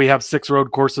mean, now we have 6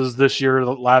 road courses this year.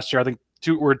 Last year, I think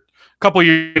we're a couple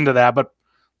years into that, but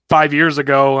 5 years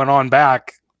ago and on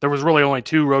back, there was really only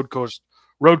 2 road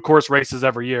course races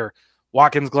every year,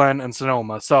 Watkins Glen and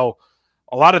Sonoma. So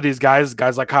a lot of these guys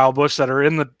like Kyle Busch that are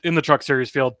in the Truck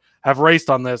Series field have raced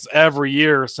on this every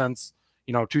year since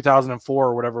 2004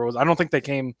 or whatever it was. I don't think they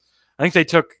came. I think they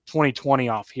took 2020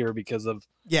 off here because of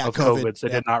COVID. So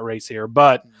they did not race here.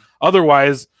 But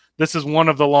otherwise, this is one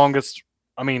of the longest,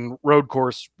 road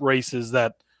course races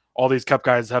that all these Cup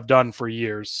guys have done for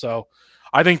years. So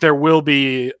I think there will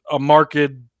be a marked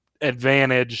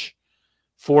advantage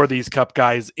for these Cup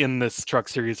guys in this Truck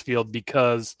Series field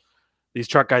because these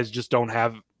truck guys just don't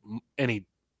have any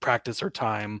practice or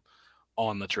time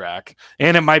on the track.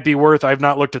 And it might be worth, I've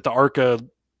not looked at the ARCA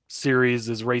series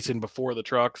is racing before the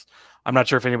trucks. I'm not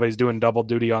sure if anybody's doing double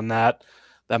duty on that.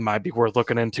 That might be worth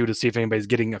looking into to see if anybody's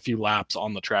getting a few laps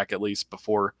on the track at least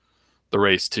before the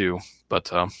race too.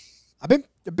 But I've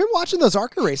been watching those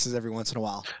ARCA races every once in a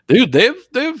while. Dude,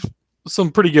 they've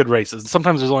some pretty good races.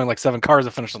 Sometimes there's only like 7 cars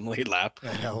that finish on the lead lap,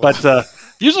 but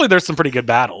usually there's some pretty good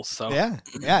battles. So yeah,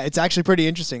 it's actually pretty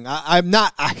interesting. I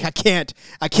can't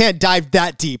dive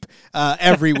that deep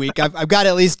every week. I've got to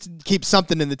at least keep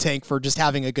something in the tank for just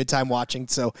having a good time watching.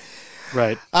 So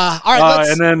right, all right.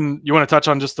 And then you want to touch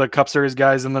on just the Cup Series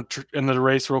guys in the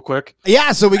race real quick?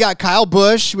 Yeah, so we got Kyle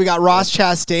Busch, we got Ross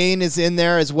Chastain is in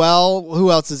there as well. Who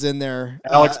else is in there?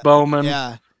 Alex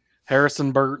Bowman,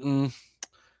 Harrison Burton,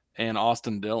 and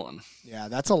Austin Dillon. Yeah,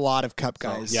 that's a lot of Cup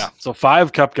guys. So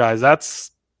 5 Cup guys. That's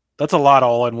a lot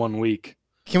all in one week.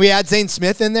 Can we add Zane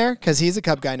Smith in there? Because he's a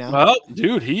Cup guy now. Well,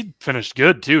 dude, he finished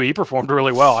good too. He performed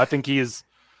really well. I think he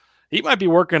might be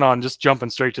working on just jumping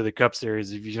straight to the Cup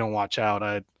Series if you don't watch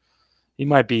out. He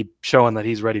might be showing that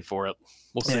he's ready for it.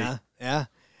 We'll see. Yeah.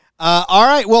 All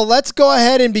right, well, let's go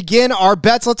ahead and begin our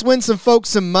bets. Let's win some folks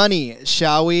some money,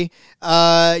 shall we?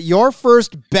 Your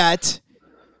first bet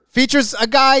features a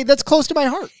guy that's close to my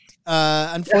heart.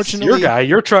 Unfortunately,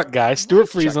 your truck guy, Stuart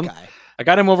Friesen. I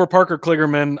got him over Parker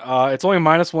Kligerman. It's only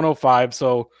minus 105,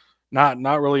 so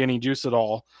not really any juice at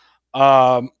all.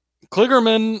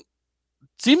 Kligerman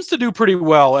seems to do pretty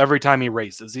well every time he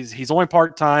races. He's only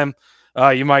part-time.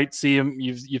 You might see him.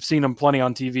 You've seen him plenty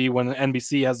on TV when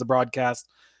NBC has the broadcast.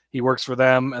 He works for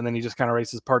them, and then he just kind of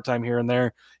races part-time here and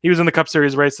there. He was in the Cup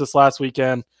Series race this last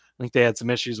weekend. I think they had some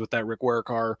issues with that Rick Ware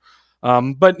car.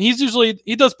 But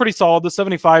he does pretty solid. The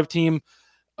 75 team,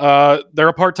 they're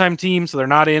a part-time team, so they're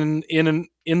not in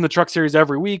the Truck Series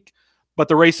every week. But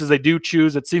the races they do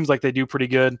choose, it seems like they do pretty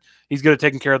good. He's good at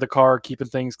taking care of the car, keeping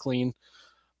things clean.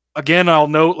 Again, I'll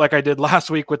note, like I did last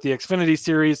week with the Xfinity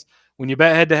Series, when you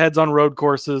bet head-to-heads on road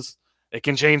courses, it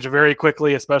can change very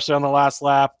quickly, especially on the last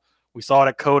lap. We saw it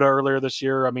at COTA earlier this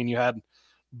year. I mean, you had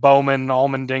Bowman,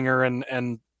 Allmendinger,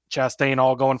 and Chastain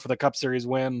all going for the Cup Series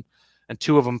win, and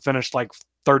 2 of them finished like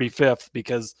 35th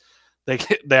because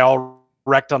they all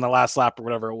wrecked on the last lap or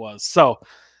whatever it was. So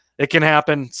it can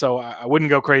happen. So I wouldn't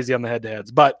go crazy on the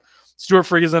head-to-heads. But Stuart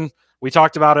Friesen, we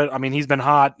talked about it. I mean, he's been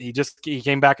hot. He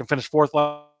came back and finished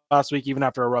 4th last week, even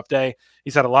after a rough day.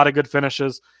 He's had a lot of good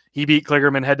finishes. He beat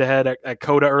Kligerman head-to-head at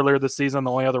COTA earlier this season,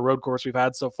 the only other road course we've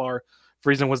had so far.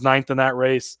 Friesen was 9th in that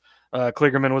race.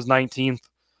 Kligerman was 19th.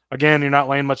 Again, you're not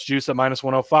laying much juice at minus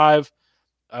 105.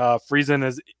 Friesen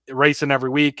is racing every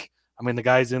week. I mean, the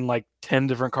guy's in like 10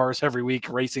 different cars every week,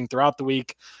 racing throughout the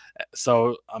week.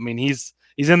 So, I mean, he's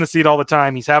in the seat all the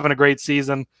time. He's having a great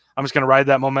season. I'm just going to ride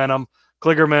that momentum.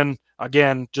 Kligerman,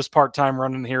 again, just part-time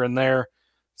running here and there.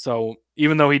 So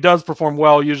even though he does perform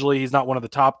well, usually he's not one of the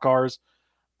top cars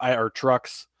or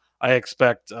trucks. I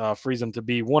expect Friesen to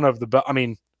be one of the I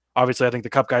mean, obviously I think the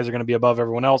Cup guys are going to be above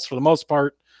everyone else for the most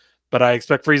part, but I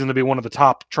expect Friesen to be one of the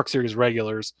top Truck Series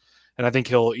regulars, and I think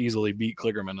he'll easily beat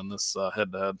Kligerman in this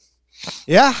head-to-head.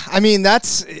 Yeah, I mean,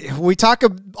 we talk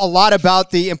a lot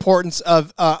about the importance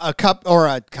of a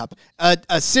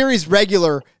series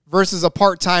regular versus a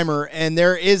part-timer, and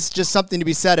there is just something to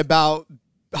be said about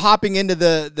hopping into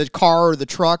the car or the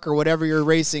truck or whatever you're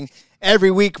racing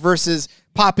every week versus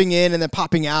popping in and then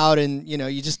popping out, and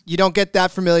you don't get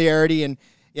that familiarity. And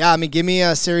yeah, I mean, give me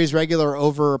a series regular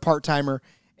over a part-timer,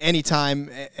 anytime.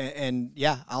 And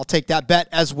yeah, I'll take that bet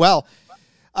as well.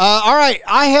 All right,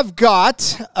 I have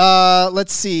got,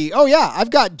 let's see. Oh, yeah, I've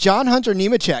got John Hunter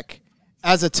Nemechek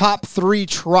as a top 3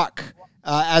 truck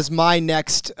as my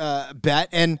next bet.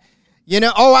 And,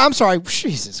 I'm sorry.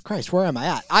 Jesus Christ, where am I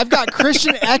at? I've got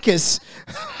Christian Eckes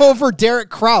over Derek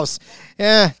Kraus.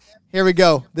 Here we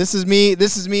go. This is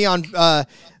me on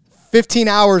 15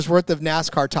 hours worth of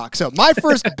NASCAR talk. So my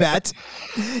first bet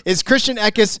is Christian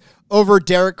Eckes over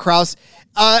Derek Kraus.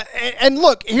 And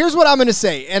look, here's what I'm going to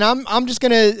say. And I'm just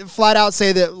going to flat out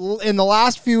say that in the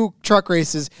last few truck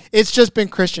races, it's just been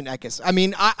Christian Eckes. I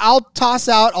mean, I'll toss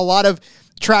out a lot of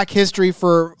track history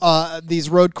for these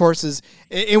road courses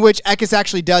in which Eckes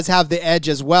actually does have the edge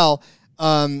as well.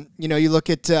 You look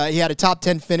at, he had a top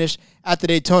 10 finish at the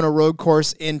Daytona road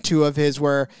course in 2 of his,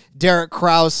 where Derek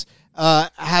Kraus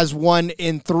has won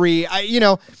in 3.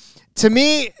 To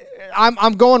me,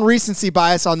 I'm going recency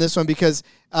bias on this one because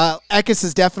Eckes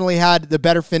has definitely had the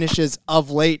better finishes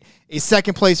of late. A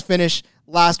second-place finish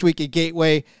last week at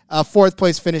Gateway, 4th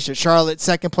place finish at Charlotte,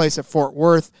 2nd place at Fort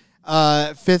Worth,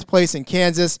 5th place in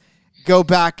Kansas. Go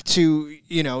back to,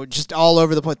 just all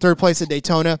over the place, 3rd place at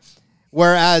Daytona.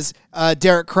 Whereas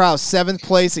Derek Kraus, 7th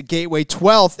place at Gateway,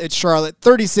 12th at Charlotte,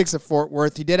 36th at Fort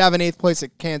Worth. He did have an 8th place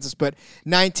at Kansas, but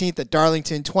 19th at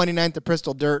Darlington, 29th at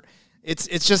Bristol Dirt.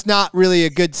 It's just not really a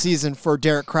good season for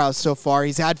Derek Kraus so far.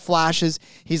 He's had flashes.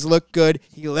 He's looked good.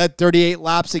 He led 38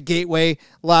 laps at Gateway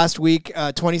last week,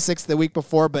 26th the week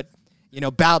before. But,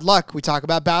 bad luck. We talk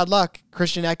about bad luck.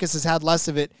 Christian Eckes has had less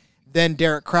of it than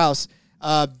Derek Kraus.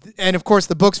 And, of course,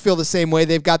 the books feel the same way.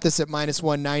 They've got this at minus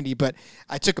 190. But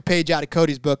I took a page out of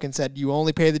Cody's book and said, you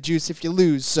only pay the juice if you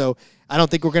lose. So I don't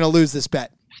think we're going to lose this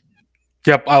bet.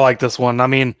 Yep, I like this one. I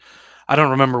mean, I don't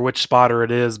remember which spotter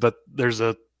it is, but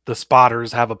the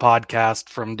spotters have a podcast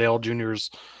from Dale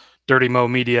Jr.'s Dirty Mo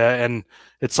Media, and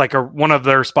it's like one of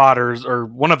the spotters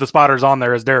on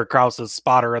there is Derek Kraus's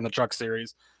spotter in the Truck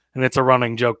Series, and it's a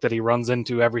running joke that he runs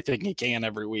into everything he can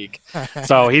every week.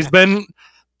 So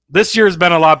this year's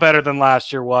been a lot better than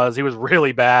last year was. He was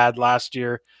really bad last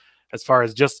year as far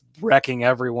as just wrecking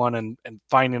everyone and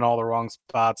finding all the wrong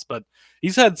spots, but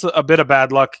he's had a bit of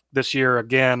bad luck this year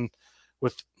again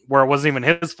with where it wasn't even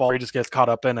his fault. He just gets caught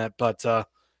up in it, but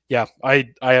yeah, I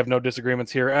have no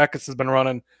disagreements here. Eckes has been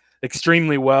running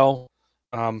extremely well.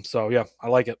 So, yeah, I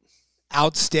like it.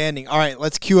 Outstanding. All right,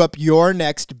 let's queue up your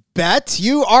next bet.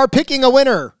 You are picking a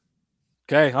winner.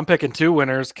 Okay, I'm picking 2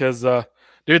 winners because,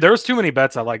 dude, there was too many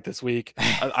bets I liked this week.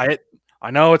 I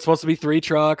know it's supposed to be 3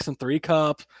 trucks and 3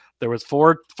 cup. There was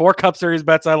 4 Cup Series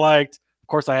bets I liked. Of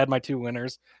course, I had my 2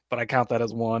 winners, but I count that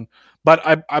as 1.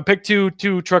 But I picked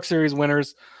two Truck Series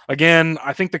winners. Again,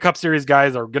 I think the Cup Series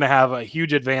guys are going to have a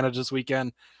huge advantage this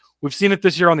weekend. We've seen it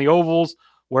this year on the ovals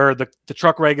where the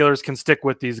truck regulars can stick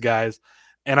with these guys.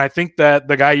 And I think that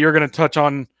the guy you're going to touch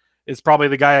on is probably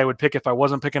the guy I would pick if I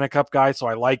wasn't picking a Cup guy. So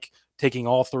I like taking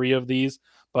all 3 of these.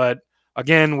 But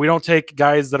again, we don't take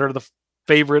guys that are the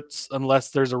favorites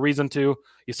unless there's a reason to.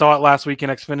 You saw it last week in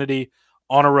Xfinity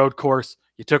on a road course.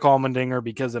 You took Allmendinger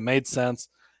because it made sense.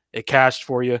 It cashed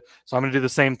for you. So I'm going to do the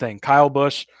same thing. Kyle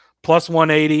Busch, plus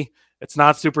 180. It's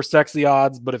not super sexy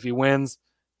odds, but if he wins,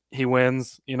 he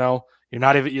wins. You're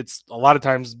not even, it's a lot of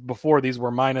times before these were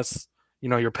minus,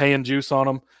 you're paying juice on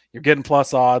them. You're getting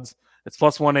plus odds. It's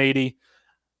plus 180.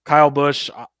 Kyle Busch,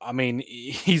 I mean,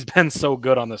 he's been so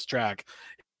good on this track.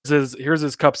 Here's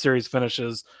his Cup Series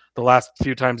finishes the last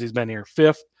few times he's been here.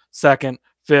 5th, 2nd,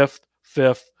 5th,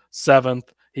 5th, 7th.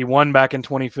 He won back in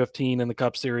 2015 in the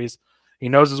Cup Series. He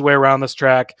knows his way around this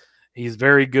track. He's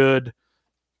very good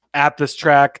at this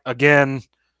track. Again,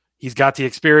 he's got the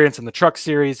experience in the Truck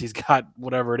Series. He's got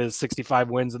whatever it is,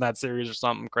 65 wins in that series or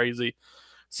something crazy.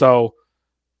 So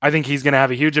I think he's going to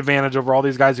have a huge advantage over all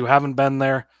these guys who haven't been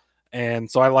there. And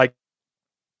so I like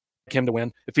him to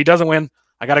win. If he doesn't win,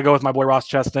 I got to go with my boy Ross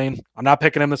Chastain. I'm not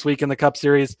picking him this week in the Cup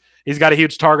Series. He's got a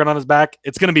huge target on his back.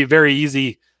 It's going to be very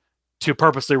easy to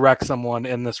purposely wreck someone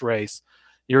in this race.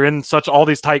 You're in all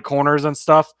these tight corners and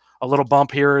stuff, a little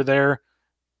bump here or there.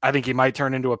 I think he might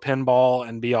turn into a pinball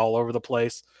and be all over the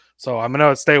place. So I'm going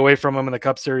to stay away from him in the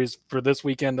Cup Series for this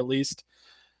weekend at least.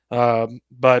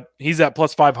 But he's at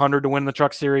plus 500 to win the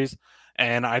Truck Series,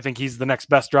 and I think he's the next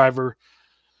best driver.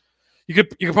 You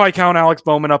could probably count Alex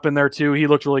Bowman up in there too. He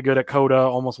looked really good at COTA,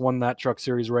 almost won that Truck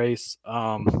Series race.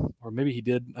 Or maybe he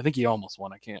did. I think he almost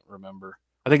won. I can't remember.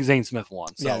 I think Zane Smith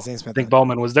won. So yeah, Zane Smith. I think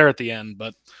Bowman was there at the end,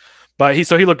 but he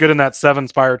looked good in that 7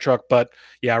 Spire truck. But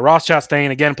yeah, Ross Chastain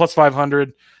again plus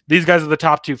 500. These guys are the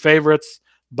top 2 favorites,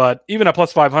 but even at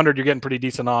plus 500, you're getting pretty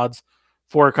decent odds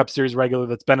for a Cup Series regular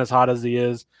that's been as hot as he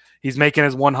is. He's making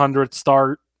his 100th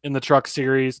start in the truck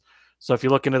series. So if you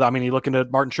look into that, you look into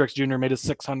Martin Truex Jr. made his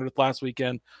 600th last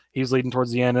weekend. He was leading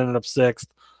towards the end, ended up 6th.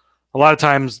 A lot of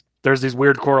times there's these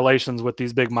weird correlations with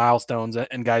these big milestones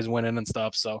and guys winning and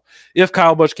stuff. So if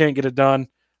Kyle Busch can't get it done,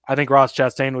 I think Ross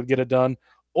Chastain would get it done.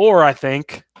 Or I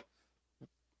think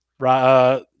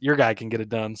your guy can get it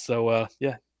done. So,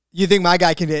 yeah. You think my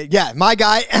guy can get it? Yeah, my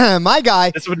guy. My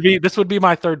guy. This would be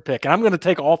my third pick. And I'm going to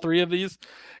take all 3 of these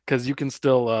because you can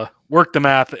still work the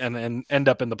math and end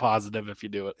up in the positive if you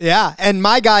do it. Yeah, and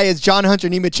my guy is John Hunter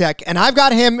Nemechek, and I've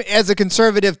got him as a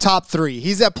conservative top 3.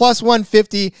 He's at plus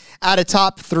 150 out of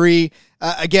top 3.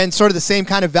 Again, sort of the same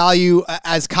kind of value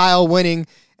as Kyle winning.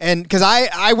 And because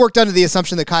I worked under the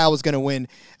assumption that Kyle was going to win.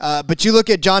 But you look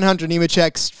at John Hunter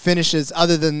Nemechek's finishes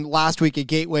other than last week at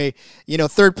Gateway,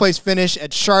 third place finish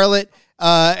at Charlotte,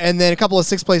 and then a couple of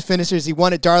 6th place finishes. He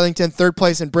won at Darlington, 3rd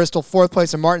place in Bristol, 4th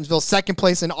place in Martinsville, 2nd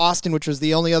place in Austin, which was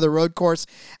the only other road course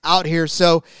out here.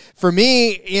 So for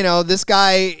me, this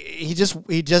guy, he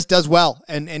just does well,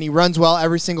 and he runs well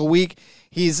every single week.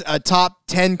 He's a top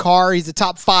 10 car. He's a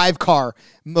top 5 car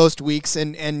most weeks.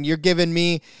 And you're giving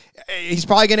me, he's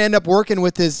probably going to end up working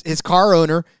with his car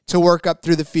owner to work up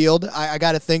through the field. I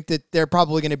got to think that they're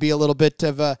probably going to be a little bit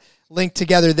of a link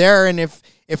together there. And if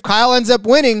Kyle ends up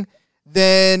winning,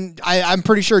 then I'm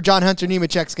pretty sure John Hunter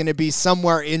Nemechek's going to be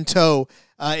somewhere in tow.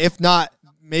 If not,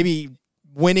 maybe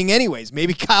winning anyways.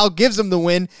 Maybe Kyle gives him the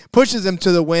win, pushes him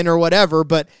to the win or whatever.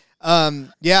 But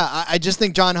I just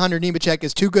think John Hunter Nemechek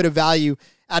is too good a value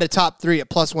at a top 3 at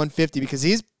plus 150 because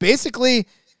he's basically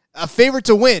a favorite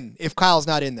to win if Kyle's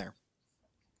not in there.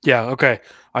 Yeah, okay.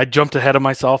 I jumped ahead of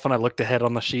myself and I looked ahead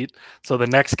on the sheet. So the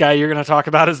next guy you're going to talk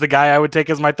about is the guy I would take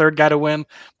as my third guy to win.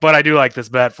 But I do like this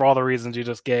bet for all the reasons you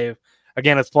just gave.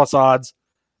 Again, it's plus odds.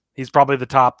 He's probably the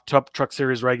top Truck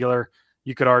Series regular.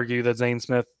 You could argue that Zane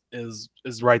Smith is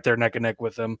right there neck and neck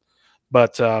with him.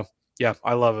 But yeah,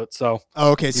 I love it. So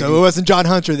okay, so it wasn't John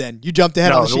Hunter then. You jumped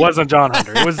ahead on the sheet. No, it wasn't John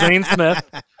Hunter. It was Zane Smith.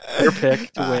 Your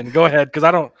pick to win. Go ahead,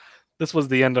 because this was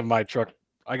the end of my truck.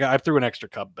 I threw an extra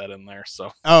cup bet in there. So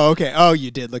okay. Oh,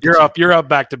 you did. Look, you're up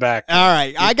back to back. All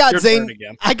right, I got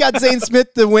Zane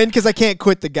Smith to win because I can't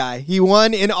quit the guy. He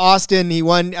won in Austin. He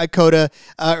won at COTA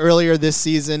earlier this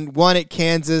season. Won at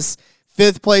Kansas.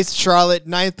 5th place Charlotte.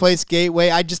 9th place Gateway.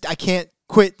 I can't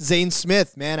quit Zane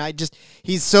Smith, man.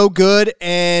 He's so good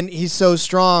and he's so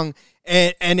strong.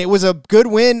 And it was a good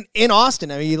win in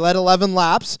Austin. I mean, he led 11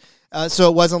 laps. So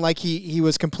it wasn't like he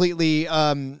was completely,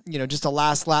 just a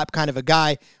last lap kind of a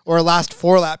guy or a last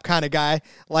 4 lap kind of guy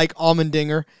like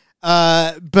Allmendinger.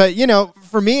 But,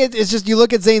 for me, it's just you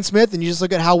look at Zane Smith and you just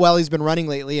look at how well he's been running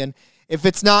lately. And if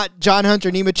it's not John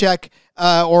Hunter Nemechek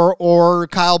or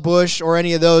Kyle Busch or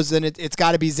any of those, then it's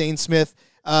got to be Zane Smith.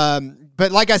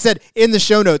 But like I said, in the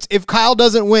show notes, if Kyle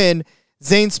doesn't win,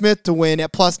 Zane Smith to win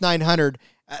at plus 900,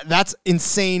 that's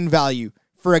insane value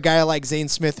for a guy like Zane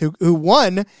Smith who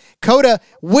won COTA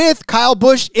with Kyle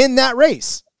Busch in that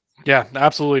race. Yeah,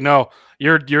 absolutely. No,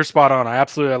 you're spot on.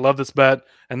 I love this bet.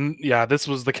 And yeah, this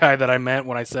was the guy that I meant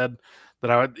when I said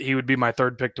that he would be my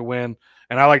third pick to win.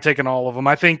 And I like taking all of them.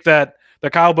 I think that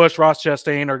the Kyle Busch, Ross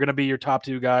Chastain are going to be your top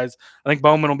 2 guys. I think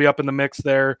Bowman will be up in the mix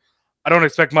there. I don't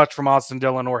expect much from Austin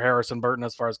Dillon or Harrison Burton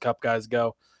as far as Cup guys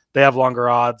go. They have longer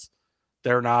odds.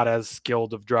 They're not as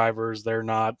skilled of drivers. They're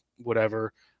not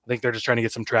whatever. I think they're just trying to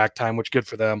get some track time, which good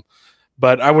for them.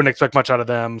 But I wouldn't expect much out of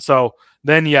them. So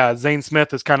then, yeah, Zane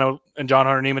Smith is kind of, and John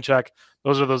Hunter Nemechek,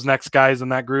 those are those next guys in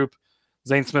that group.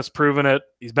 Zane Smith's proven it.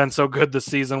 He's been so good this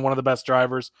season, one of the best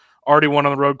drivers. Already won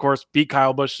on the road course, beat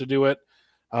Kyle Busch to do it.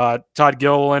 Todd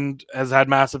Gilliland has had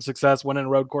massive success winning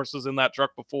road courses in that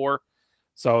truck before.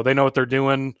 So they know what they're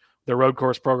doing. Their road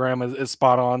course program is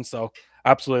spot on. So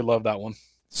absolutely love that one.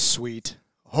 Sweet.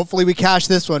 Hopefully we cash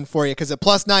this one for you because at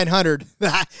plus 900,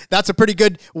 that's a pretty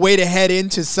good way to head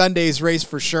into Sunday's race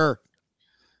for sure.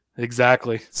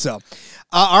 Exactly. So,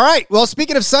 all right. Well,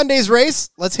 speaking of Sunday's race,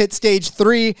 let's hit stage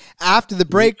 3 after the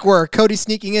break where Cody's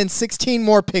sneaking in 16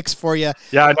 more picks for you.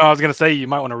 Yeah, I know. I was going to say you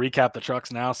might want to recap the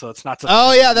trucks now, so it's not.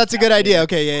 Oh, yeah, that's a good idea.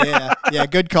 Okay, yeah.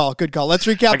 Good call. Let's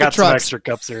recap the trucks. Some extra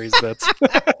Cup Series bets.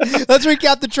 Let's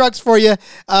recap the trucks for you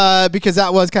because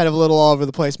that was kind of a little all over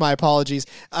the place. My apologies.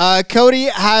 Cody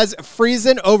has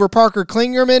Friesen over Parker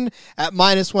Klingerman at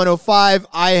minus 105.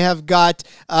 I have got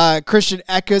Christian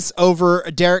Eckes over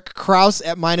Derek Kraus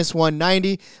at minus 190.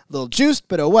 190. A little juiced,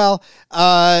 but oh well.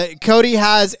 Cody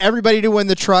has everybody to win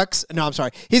the trucks. No, I'm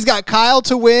sorry. He's got Kyle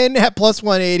to win at plus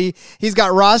 180. He's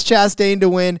got Ross Chastain to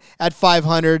win at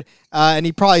 500. And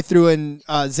he probably threw in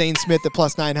Zane Smith at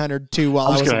plus 900 too. While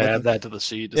I was going to add that to the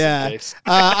sheet just in case.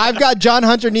 I've got John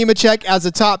Hunter Nemechek as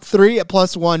a top 3 at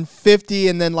plus 150.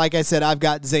 And then, like I said, I've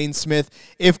got Zane Smith,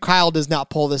 if Kyle does not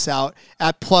pull this out,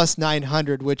 at plus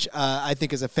 900, which I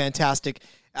think is a fantastic,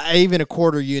 even a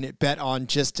quarter unit bet on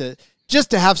just to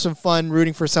have some fun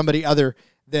rooting for somebody other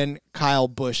than Kyle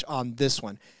Busch on this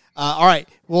one. All right,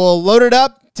 we'll load it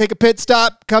up. Take a pit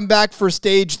stop, come back for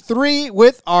stage 3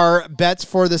 with our bets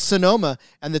for the Sonoma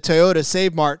and the Toyota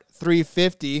Save Mart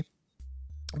 350.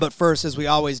 But first, as we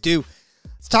always do,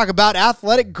 let's talk about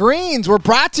Athletic Greens. We're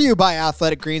brought to you by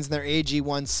Athletic Greens and their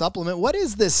AG1 supplement. What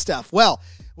is this stuff? Well,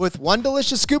 with one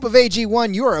delicious scoop of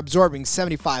AG1, you are absorbing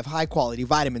 75 high-quality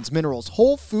vitamins, minerals,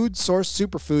 whole food source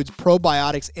superfoods,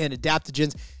 probiotics, and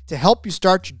adaptogens to help you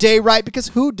start your day right, because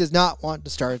who does not want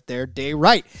to start their day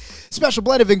right? Special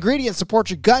blend of ingredients support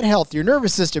your gut health, your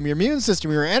nervous system, your immune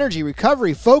system, your energy,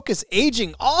 recovery, focus,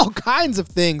 aging, all kinds of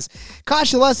things.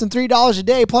 Cost you less than $3 a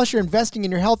day, plus you're investing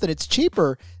in your health, and it's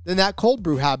cheaper than that cold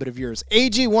brew habit of yours.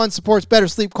 AG1 supports better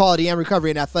sleep quality and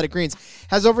recovery, and Athletic Greens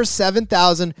has over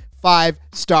 7,000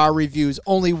 5-star reviews.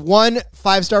 Only one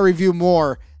 5-star review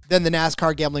more than the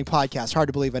NASCAR Gambling Podcast. Hard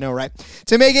to believe, I know, right?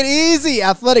 To make it easy,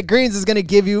 Athletic Greens is going to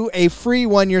give you a free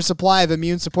 1-year supply of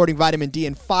immune-supporting vitamin D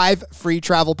and 5 free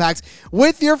travel packs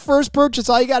with your first purchase.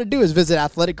 All you got to do is visit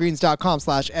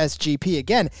athleticgreens.com/SGP.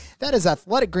 Again, that is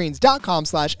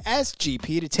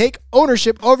athleticgreens.com/SGP to take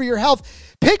ownership over your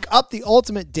health. Pick up the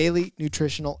ultimate daily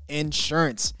nutritional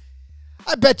insurance.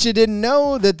 I bet you didn't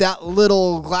know that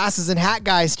little glasses and hat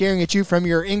guy staring at you from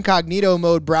your incognito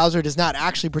mode browser does not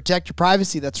actually protect your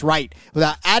privacy. That's right.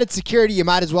 Without added security, you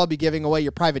might as well be giving away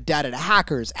your private data to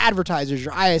hackers, advertisers,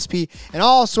 your ISP, and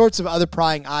all sorts of other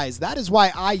prying eyes. That is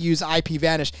why I use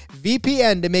IPVanish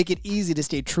VPN to make it easy to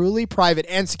stay truly private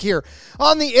and secure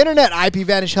on the internet.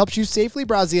 IPVanish helps you safely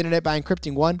browse the internet by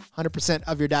encrypting 100%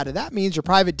 of your data. That means your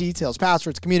private details,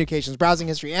 passwords, communications, browsing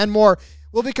history, and more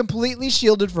will be completely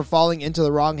shielded from falling into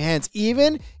the wrong hands.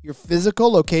 Even your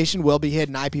physical location will be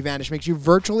hidden. IPVanish makes you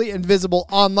virtually invisible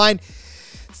online.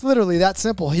 It's literally that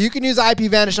simple. You can use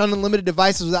IPVanish on unlimited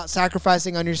devices without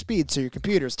sacrificing on your speed. So your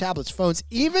computers, tablets, phones,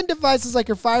 even devices like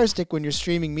your Fire Stick when you're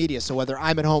streaming media. So whether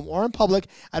I'm at home or in public,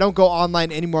 I don't go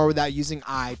online anymore without using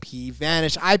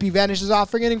IPVanish. IPVanish is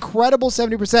offering an incredible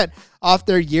 70% off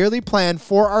their yearly plan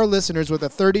for our listeners with a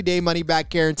 30-day money-back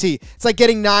guarantee. It's like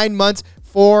getting 9 months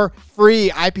for free.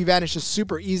 IPVanish is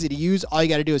super easy to use. All you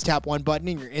got to do is tap one button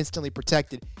and you're instantly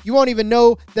protected. You won't even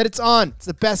know that it's on. It's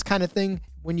the best kind of thing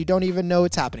when you don't even know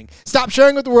it's happening. Stop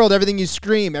sharing with the world everything you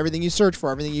scream, everything you search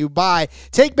for, everything you buy.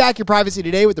 Take back your privacy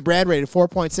today with the brand rated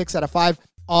 4.6 out of 5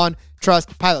 on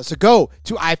Trustpilot. So go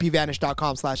to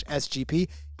IPVanish.com/SGP.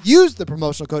 Use the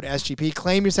promotional code SGP.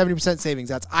 Claim your 70% savings.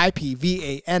 That's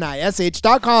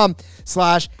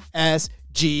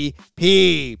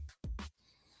IPVanish.com/SGP.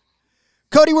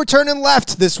 Cody, we're turning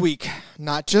left this week,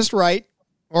 not just right,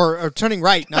 or turning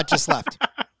right, not just left.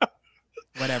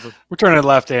 Whatever. We're turning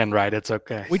left and right. It's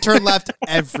okay. We turn left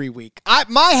every week.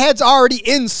 My head's already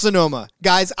in Sonoma.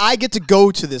 Guys, I get to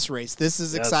go to this race. This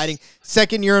is exciting.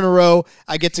 Second year in a row,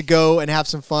 I get to go and have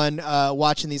some fun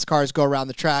watching these cars go around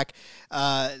the track,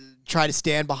 try to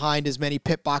stand behind as many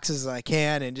pit boxes as I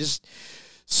can, and just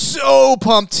so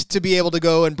pumped to be able to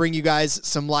go and bring you guys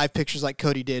some live pictures like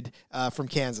Cody did from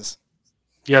Kansas.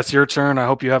 Yes, your turn. I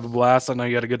hope you have a blast. I know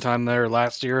you had a good time there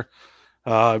last year.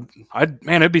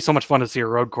 It'd be so much fun to see a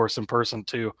road course in person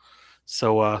too.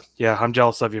 So yeah, I'm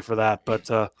jealous of you for that. But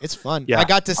it's fun. Yeah, I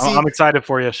got to see. I'm excited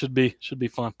for you. Should be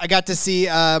fun. I got to see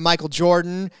Michael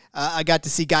Jordan. I got to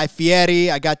see Guy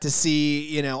Fieri. I got to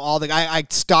see all the. I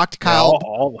stalked Kyle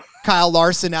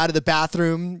Larson out of the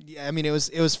bathroom. I mean, it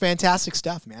was fantastic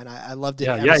stuff, man. I loved it.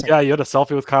 Yeah. You had a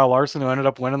selfie with Kyle Larson, who ended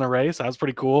up winning the race. That was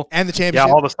pretty cool. And the championship.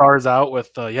 Yeah, all the stars out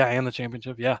with and the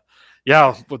championship. Yeah,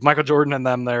 with Michael Jordan and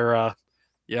them there.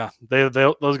 They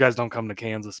those guys don't come to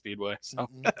Kansas Speedway. So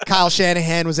Kyle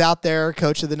Shanahan was out there,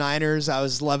 coach of the Niners. I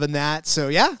was loving that. So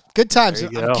yeah, good times.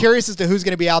 I'm curious as to who's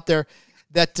going to be out there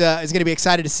that is going to be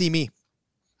excited to see me.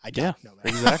 I don't know that.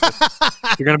 Exactly.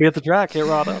 You're going to be at the track. Hit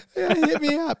Rod up. Yeah, hit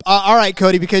me up. All right,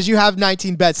 Cody, because you have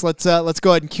 19 bets, let's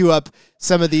go ahead and queue up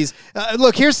some of these.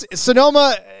 Look, here's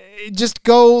Sonoma. Just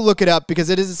go look it up because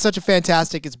it's such a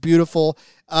fantastic. It's beautiful.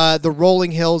 The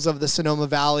rolling hills of the Sonoma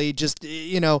Valley. Just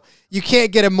you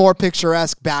can't get a more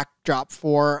picturesque backdrop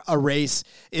for a race,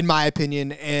 in my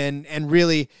opinion. And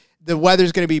really, the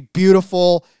weather's going to be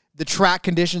beautiful. The track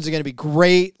conditions are going to be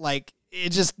great. Like,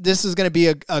 this is going to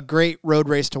be a great road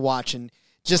race to watch, and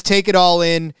just take it all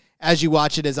in as you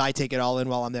watch it, as I take it all in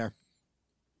while I'm there.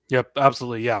 Yep,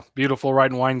 absolutely. Yeah, beautiful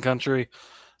riding wine country.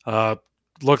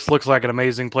 Looks like an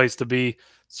amazing place to be.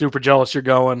 Super jealous you're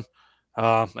going.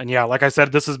 And yeah, like I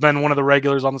said, this has been one of the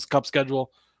regulars on this Cup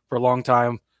schedule for a long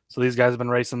time. So these guys have been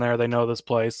racing there. They know this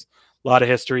place. A lot of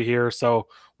history here. So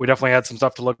we definitely had some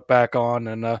stuff to look back on.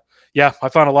 And yeah, I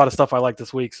found a lot of stuff I like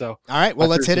this week. So all right, well,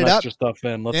 let's hit it up. Extra stuff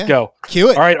in. Let's go. Cue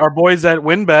it. All right, our boys at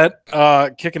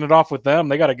WinBet, kicking it off with them.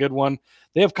 They got a good one.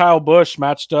 They have Kyle Busch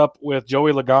matched up with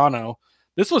Joey Logano.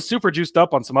 This was super juiced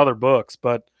up on some other books,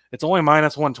 but it's only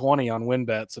minus 120 on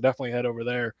WinBet. So definitely head over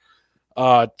there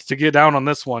to get down on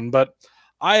this one. But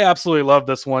I absolutely love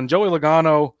this one. Joey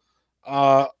Logano,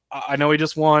 I know he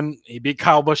just won. He beat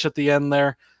Kyle Busch at the end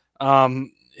there.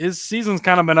 His season's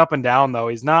kind of been up and down, though.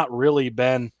 He's not really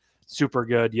been super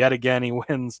good. Yet again, he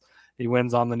wins. He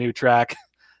wins on the new track.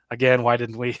 Again, why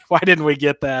didn't we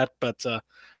get that? But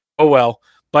oh well.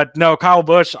 But no, Kyle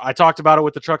Busch, I talked about it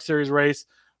with the Truck Series race.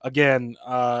 Again,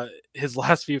 his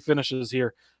last few finishes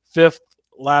here: 5th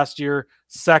last year,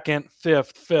 2nd,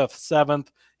 5th, 5th, 7th.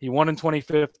 He won in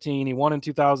 2015. He won in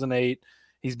 2008.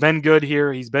 He's been good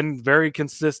here. He's been very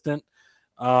consistent.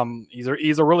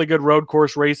 He's a really good road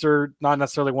course racer. Not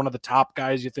necessarily one of the top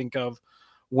guys you think of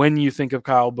when you think of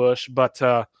Kyle Busch, but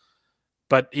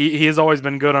he has always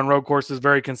been good on road courses.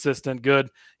 Very consistent, good.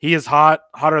 He is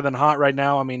hotter than hot right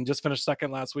now. I mean, just finished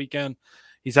 2nd last weekend.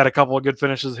 He's had a couple of good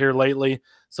finishes here lately,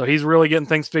 so he's really getting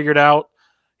things figured out.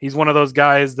 He's one of those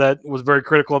guys that was very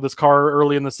critical of this car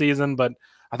early in the season, but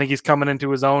I think he's coming into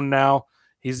his own now.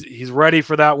 He's ready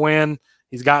for that win.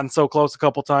 He's gotten so close a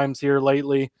couple times here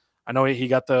lately. I know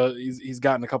he's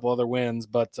gotten a couple other wins,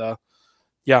 but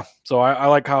yeah. So I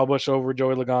like Kyle Busch over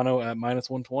Joey Logano at minus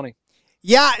 120.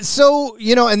 Yeah, so,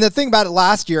 and the thing about it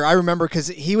last year, I remember because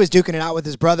he was duking it out with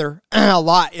his brother a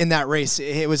lot in that race.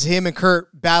 It was him and Kurt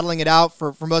battling it out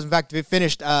for most. In fact, they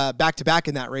finished back-to-back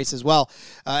in that race as well.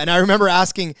 And I remember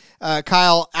asking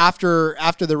Kyle after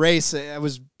the race, it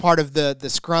was part of the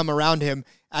scrum around him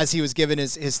as he was giving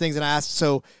his things, and I asked,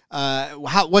 so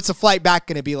what's the flight back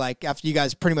going to be like after you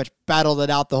guys pretty much battled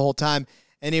it out the whole time?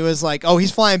 And he was like, "Oh,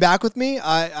 he's flying back with me."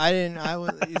 Yeah,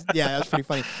 that was pretty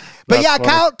funny. But yeah,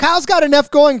 funny. Kyle's got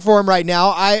enough going for him right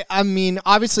now. I mean,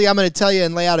 obviously, I'm going to tell you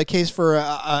and lay out a case for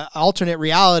a alternate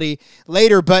reality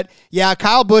later. But yeah,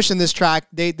 Kyle Busch and this track,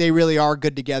 they really are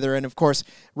good together. And of course,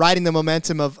 riding the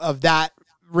momentum of that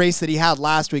race that he had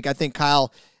last week, I think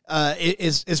Kyle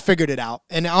is figured it out.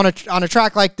 And on a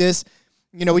track like this,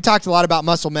 we talked a lot about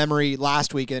muscle memory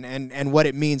last week and what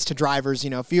it means to drivers.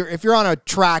 If you're on a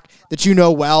track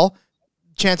that well,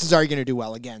 chances are you're going to do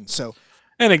well again. So,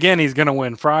 and again, he's going to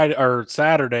win Friday or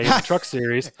Saturday in the Truck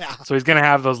Series, yeah. So he's going to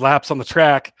have those laps on the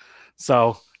track.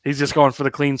 So he's just going for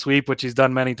the clean sweep, which he's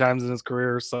done many times in his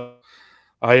career. So,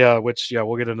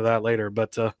 we'll get into that later.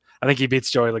 But I think he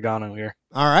beats Joey Logano here.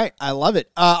 All right. I love it.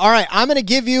 All right. I'm going to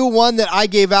give you one that I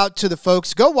gave out to the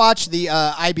folks. Go watch the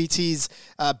IBT's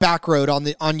Back Road on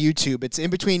YouTube. It's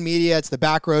In Between Media. It's the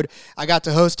Back Road. I got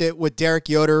to host it with Derek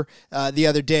Yoder the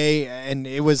other day, and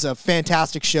it was a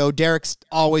fantastic show. Derek's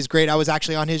always great. I was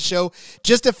actually on his show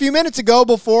just a few minutes ago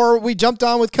before we jumped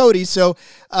on with Cody. So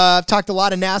I've talked a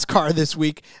lot of NASCAR this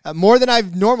week, more than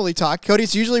I've normally talked. Cody,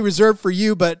 it's usually reserved for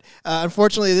you, but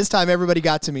unfortunately this time everybody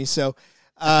got to me. So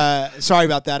sorry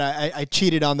about that. I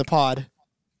cheated on the pod.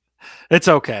 It's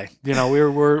okay.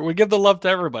 We give the love to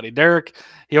everybody. Derek,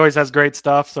 he always has great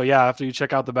stuff. So yeah, after you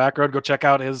check out the Back Road, go check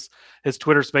out his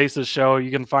Twitter Spaces show.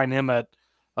 You can find him at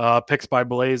Picks by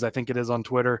Blaze. I think it is on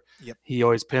Twitter. Yep. He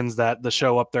always pins the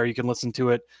show up there. You can listen to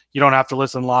it. You don't have to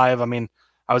listen live. I mean,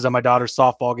 I was at my daughter's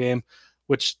softball game,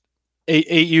 which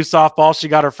 8U softball. She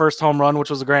got her first home run, which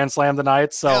was a grand slam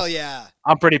tonight. So hell yeah,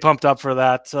 I'm pretty pumped up for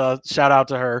that. Shout out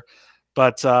to her.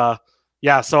 But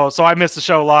yeah, so I missed the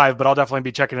show live, but I'll definitely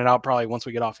be checking it out probably once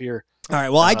we get off here. All right.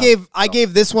 Well, I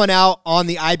gave this one out on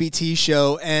the IBT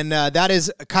show, and that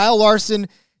is Kyle Larson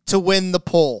to win the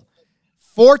pole.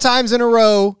 4 times in a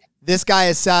row, this guy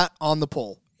has sat on the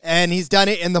pole, and he's done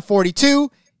it in the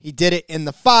 42. He did it in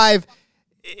the 5.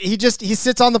 He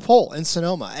sits on the pole in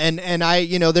Sonoma, and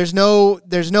there's no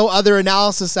other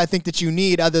analysis I think that you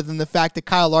need other than the fact that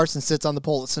Kyle Larson sits on the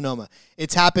pole at Sonoma.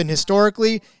 It's happened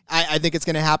historically. I think it's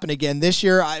going to happen again this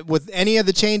year with any of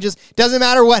the changes. Doesn't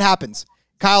matter what happens.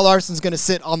 Kyle Larson's going to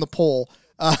sit on the pole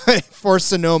for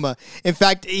Sonoma. In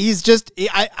fact,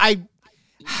 I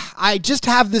just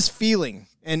have this feeling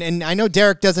and I know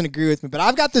Derek doesn't agree with me, but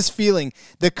I've got this feeling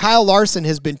that Kyle Larson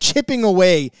has been chipping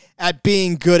away at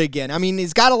being good again. I mean,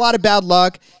 he's got a lot of bad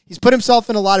luck. He's put himself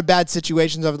in a lot of bad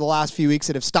situations over the last few weeks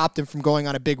that have stopped him from going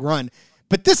on a big run.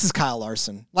 But this is Kyle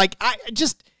Larson. Like, I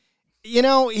just,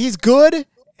 he's good,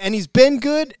 and he's been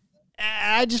good.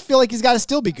 I just feel like he's got to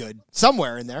still be good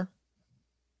somewhere in there.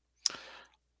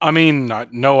 I mean,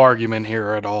 no argument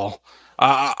here at all.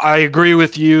 I agree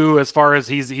with you as far as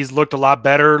he's looked a lot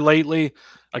better lately.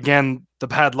 Again, the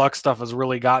bad luck stuff has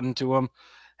really gotten to him.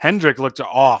 Hendrick looked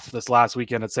off this last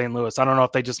weekend at St. Louis. I don't know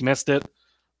if they just missed it.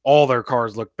 All their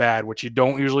cars look bad, which you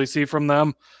don't usually see from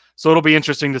them. So it'll be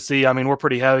interesting to see. I mean, we're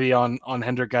pretty heavy on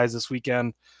Hendrick guys this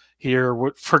weekend here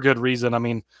for good reason. I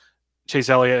mean, Chase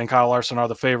Elliott and Kyle Larson are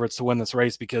the favorites to win this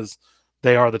race because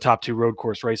they are the top 2 road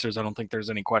course racers. I don't think there's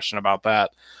any question about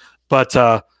that. But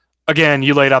again,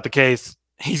 you laid out the case.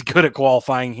 He's good at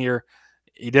qualifying here.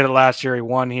 He did it last year. He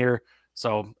won here.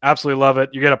 So absolutely love it.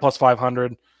 You get a plus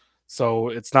 500. So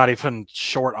it's not even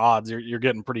short odds. You're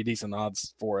getting pretty decent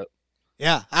odds for it.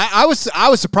 Yeah, I was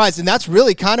surprised, and that's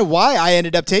really kind of why I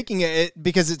ended up taking it,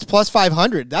 because it's plus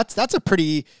 500. That's a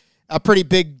pretty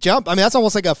big jump. I mean, that's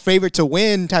almost like a favorite to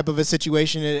win type of a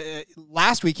situation.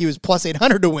 Last week he was plus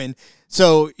 800 to win.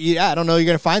 So yeah, I don't know you're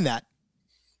going to find that.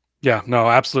 Yeah, no,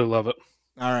 absolutely love it.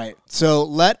 All right, so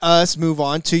let us move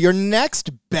on to your next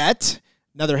bet.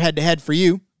 Another head-to-head for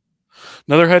you.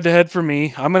 Another head-to-head for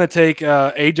me. I'm going to take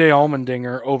AJ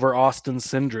Allmendinger over Austin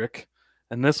Cindric,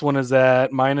 and this one is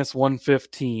at minus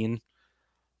 115.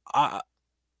 I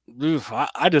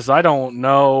don't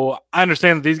know. I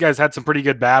understand that these guys had some pretty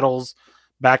good battles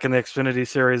back in the Xfinity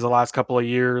Series the last couple of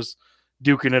years,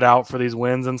 duking it out for these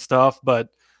wins and stuff. But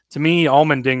to me,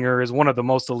 Allmendinger is one of the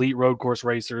most elite road course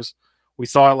racers. We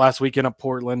saw it last weekend at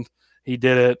Portland. He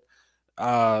did it.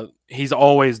 He's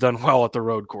always done well at the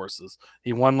road courses.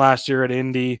 He won last year at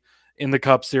Indy in the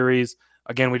Cup Series.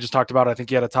 Again, we just talked about it. I think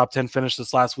he had a top 10 finish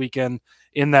this last weekend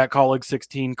in that Colleague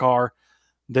 16 car.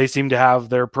 They seem to have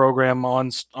their program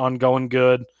on going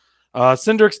good.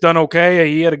 Cindric's done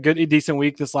okay. He had a decent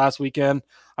week this last weekend.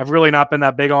 I've really not been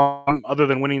that big on him, other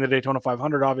than winning the Daytona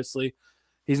 500, obviously.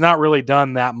 He's not really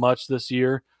done that much this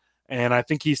year, and I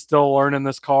think he's still learning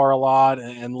this car a lot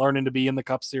and learning to be in the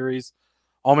Cup Series.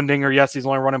 Allmendinger, yes, he's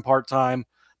only running part-time,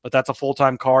 but that's a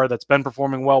full-time car that's been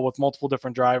performing well with multiple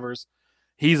different drivers.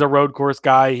 He's a road course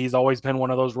guy. He's always been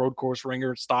one of those road course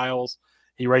ringer styles.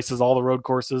 He races all the road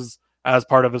courses as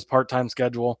part of his part-time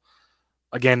schedule.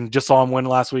 Again, just saw him win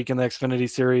last week in the Xfinity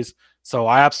Series, so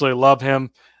I absolutely love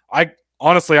him.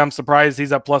 I'm surprised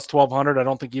he's at plus 1,200. I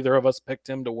don't think either of us picked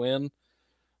him to win,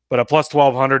 but at plus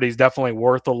 1,200, he's definitely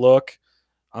worth a look.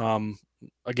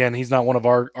 Again, he's not one of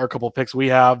our couple picks we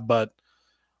have, but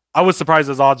I was surprised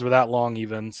his odds were that long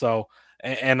even. So,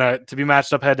 and to be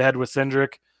matched up head-to-head with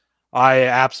Cindric, I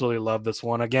absolutely love this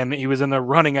one. Again, he was in the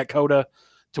running at COTA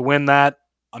to win that.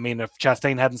 I mean, if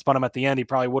Chastain hadn't spun him at the end, he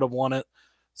probably would have won it.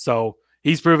 So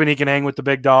he's proven he can hang with the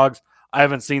big dogs. I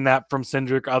haven't seen that from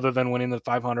Cindric other than winning the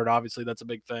 500. Obviously, that's a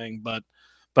big thing. But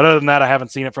other than that, I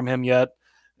haven't seen it from him yet.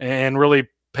 And really,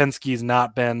 Penske's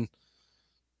not been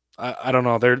I don't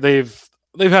know. They've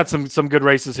had some good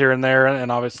races here and there,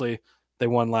 and obviously they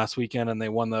won last weekend and they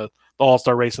won the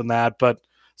All-Star race in that. But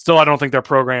still, I don't think their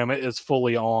program is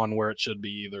fully on where it should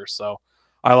be either. So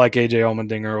I like AJ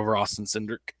Allmendinger over Austin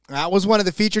Cindric. That was one of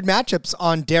the featured matchups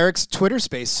on Derek's Twitter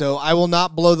space, so I will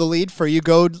not blow the lead for you.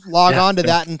 Go log on to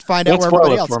that and find out where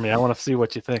everybody else. For me, I want to see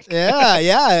what you think.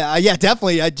 Yeah,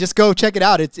 definitely. Just go check it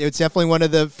out. It's definitely one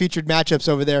of the featured matchups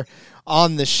over there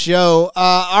on the show.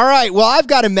 All right, well, I've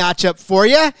got a matchup for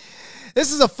you.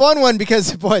 This is a fun one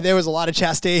because, boy, there was a lot of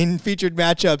Chastain featured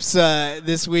matchups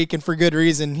this week, and for good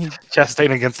reason.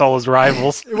 Chastain against all his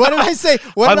rivals. What did I say?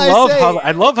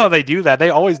 I love how they do that. They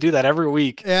always do that every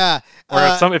week. Yeah.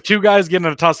 Or if two guys get in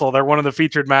a tussle, they're one of the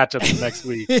featured matchups next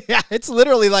week. Yeah, it's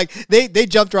literally like they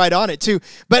jumped right on it too.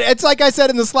 But it's like I said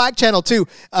in the Slack channel too.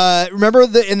 Remember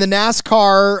in the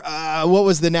NASCAR? What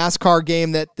was the NASCAR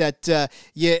game that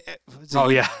you? Oh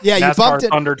yeah. Yeah, NASCAR you bumped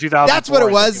it under 2000. That's what it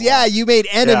was. Yeah, you made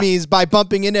enemies by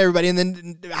bumping into everybody, and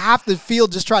then half the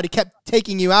field just kept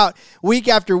taking you out week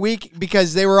after week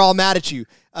because they were all mad at you.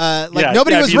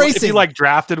 Nobody was racing. If you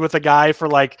drafted with a guy for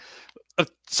a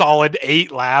solid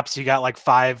 8 laps, you got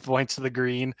 5 points to the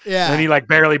green. Yeah. And then you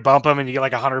barely bump them and you get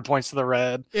 100 points to the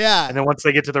red. Yeah. And then once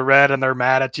they get to the red and they're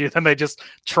mad at you, then they just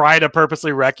try to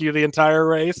purposely wreck you the entire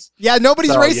race. Yeah,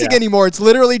 nobody's racing anymore. It's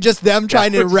literally just them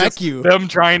trying to wreck you. Them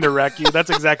trying to wreck you. That's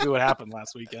exactly what happened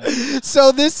last weekend.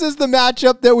 So this is the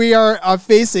matchup that we are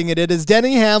facing, and it is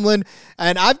Denny Hamlin,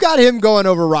 and I've got him going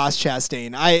over Ross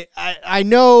Chastain. I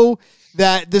know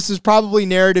that this is probably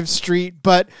narrative street,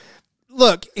 but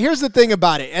look, here's the thing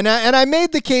about it. And I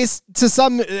made the case to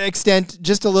some extent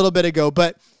just a little bit ago,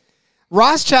 but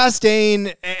Ross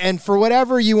Chastain, and for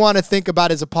whatever you want to think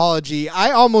about his apology,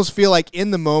 I almost feel like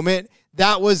in the moment,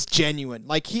 that was genuine.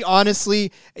 Like, he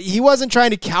wasn't trying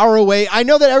to cower away. I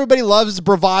know that everybody loves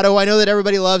bravado. I know that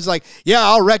everybody loves, like, yeah,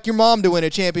 I'll wreck your mom to win a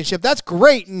championship. That's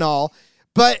great and all.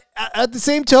 But at the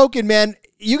same token, man,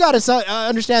 you got to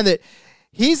understand that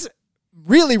he's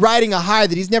really riding a high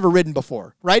that he's never ridden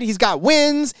before, right? He's got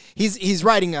wins. He's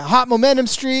riding a hot momentum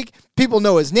streak. People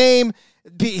know his name.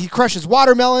 He crushes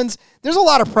watermelons. There's a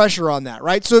lot of pressure on that,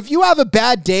 right? So if you have a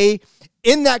bad day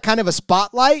in that kind of a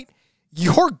spotlight,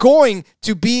 you're going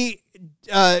to be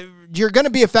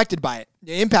affected by it,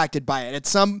 impacted by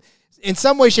it in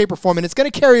some way, shape, or form, and it's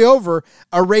going to carry over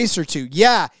a race or two.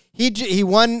 Yeah, he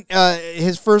won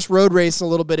his first road race a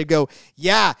little bit ago.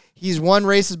 Yeah, he's won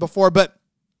races before, but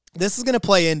this is going to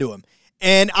play into him.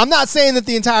 And I'm not saying that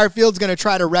the entire field's going to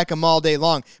try to wreck him all day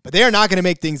long, but they are not going to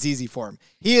make things easy for him.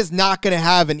 He is not going to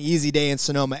have an easy day in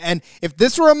Sonoma. And if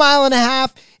this were a mile and a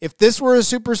half, if this were a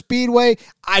super speedway,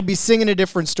 I'd be singing a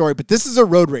different story. But this is a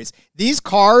road race. These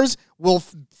cars will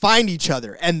find each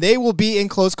other, and they will be in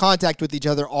close contact with each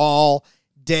other all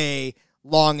day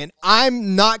long. And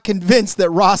I'm not convinced that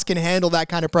Ross can handle that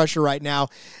kind of pressure right now,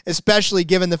 especially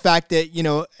given the fact that,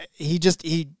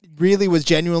 he really was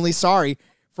genuinely sorry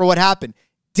for what happened.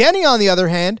 Denny, on the other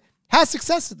hand, has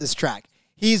success at this track.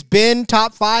 He's been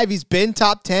top 5. He's been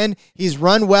top 10. He's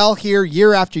run well here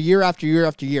year after year after year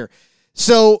after year.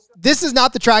 So this is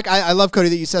not the track. I love, Cody,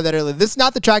 that you said that earlier. This is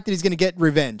not the track that he's going to get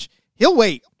revenge. He'll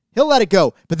wait. He'll let it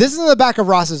go. But this is in the back of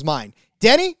Ross's mind.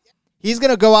 Denny, he's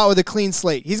going to go out with a clean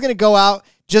slate. He's going to go out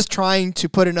just trying to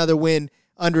put another win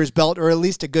under his belt, or at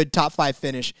least a good top 5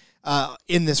 finish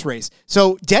in this race.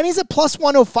 So Denny's at plus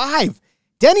 105.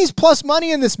 Denny's plus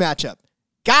money in this matchup.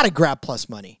 Got to grab plus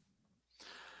money.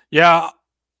 Yeah,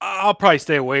 I'll probably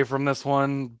stay away from this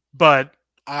one, but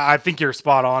I think you're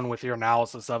spot on with your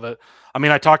analysis of it. I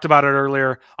mean, I talked about it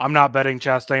earlier. I'm not betting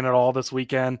Chastain at all this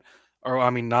weekend.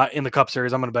 Not in the Cup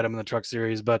Series. I'm going to bet him in the Truck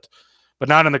Series, but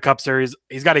not in the Cup Series.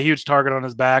 He's got a huge target on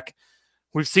his back.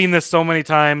 We've seen this so many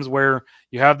times where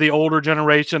you have the older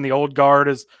generation, the old guard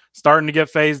is starting to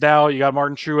get phased out. You got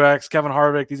Martin Truex, Kevin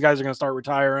Harvick. These guys are going to start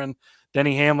retiring.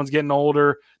 Denny Hamlin's getting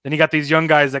older. Then you got these young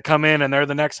guys that come in and they're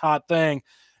the next hot thing.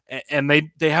 And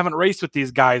they haven't raced with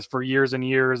these guys for years and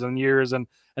years and years, and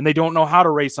they don't know how to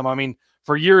race them. I mean,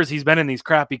 for years he's been in these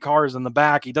crappy cars in the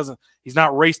back. He's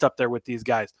not raced up there with these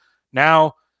guys.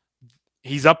 Now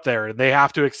he's up there. They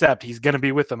have to accept he's going to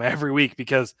be with them every week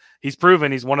because he's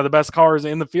proven he's one of the best cars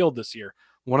in the field this year,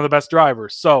 one of the best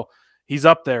drivers. So he's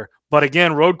up there. But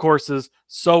again, road courses,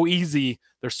 so easy.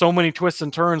 There's so many twists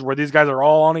and turns where these guys are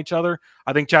all on each other.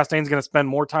 I think Chastain's going to spend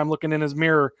more time looking in his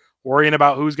mirror, worrying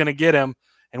about who's going to get him.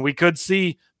 And we could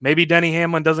see maybe Denny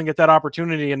Hamlin doesn't get that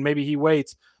opportunity and maybe he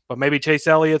waits. But maybe Chase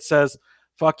Elliott says,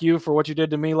 fuck you for what you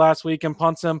did to me last week, and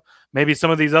punts him. Maybe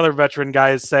some of these other veteran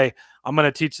guys say, I'm going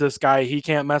to teach this guy. He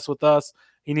can't mess with us.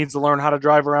 He needs to learn how to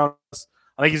drive around us.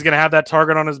 I think he's going to have that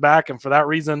target on his back. And for that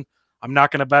reason, I'm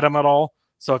not going to bet him at all.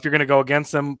 So if you're going to go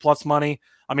against him, plus money.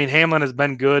 I mean, Hamlin has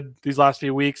been good these last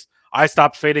few weeks. I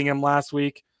stopped fading him last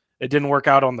week. It didn't work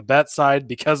out on the bet side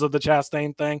because of the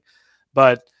Chastain thing.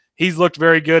 But he's looked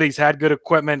very good. He's had good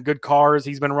equipment, good cars.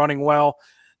 He's been running well.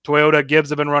 Toyota Gibbs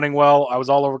have been running well. I was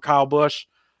all over Kyle Busch,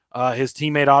 his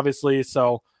teammate, obviously.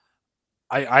 So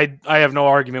I have no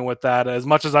argument with that. As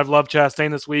much as I've loved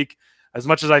Chastain this week, as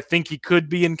much as I think he could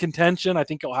be in contention, I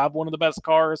think he'll have one of the best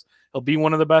cars. He'll be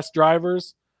one of the best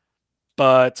drivers.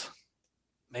 But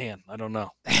man, I don't know.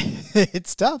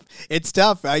 It's tough. It's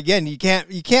tough. Again, you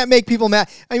can't make people mad.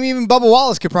 I mean, even Bubba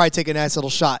Wallace could probably take a nice little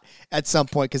shot at some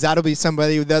point because that'll be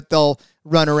somebody that they'll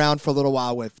run around for a little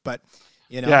while with. But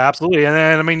yeah, absolutely. And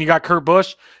then I mean, you got Kurt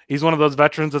Busch. He's one of those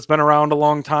veterans that's been around a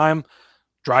long time.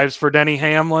 Drives for Denny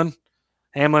Hamlin.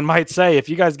 Hamlin might say, if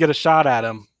you guys get a shot at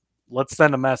him, let's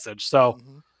send a message. So,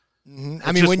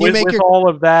 I mean, when you make all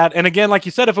of that, and again, like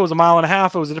you said, if it was a mile and a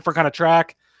half, it was a different kind of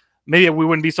track. Maybe we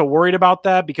wouldn't be so worried about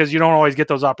that because you don't always get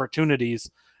those opportunities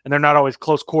and they're not always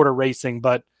close quarter racing.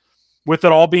 But with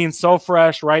it all being so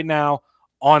fresh right now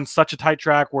on such a tight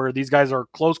track where these guys are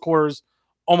close quarters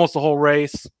almost the whole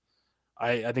race,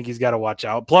 I think he's got to watch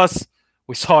out. Plus,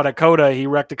 we saw it at Coda. He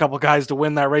wrecked a couple guys to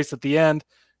win that race at the end.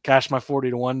 Cashed my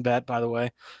 40-1 bet, by the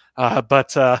way.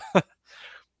 But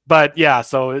yeah,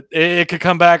 so it could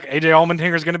come back. AJ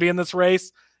Allmendinger is going to be in this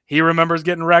race. He remembers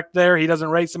getting wrecked there. He doesn't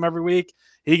race him every week.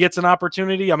 He gets an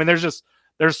opportunity. I mean, there's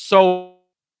so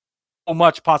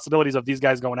much possibilities of these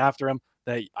guys going after him.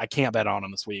 that I can't bet on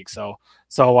him this week. So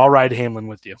I'll ride Hamlin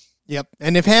with you. Yep.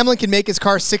 And if Hamlin can make his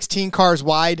car 16 cars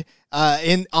wide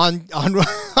on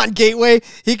Gateway,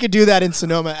 he could do that in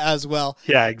Sonoma as well.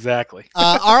 Yeah, exactly.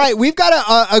 All right, we've got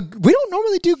we don't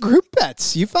normally do group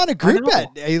bets. You found a group bet.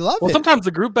 I love it. Well, sometimes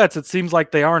the group bets, it seems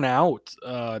like they aren't out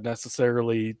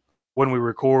necessarily when we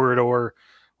record or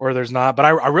there's not. But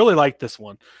I really like this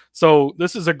one. So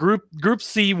this is a Group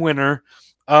C winner,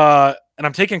 and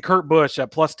I'm taking Kurt Busch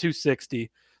at plus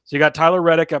 260. So you got Tyler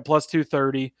Reddick at plus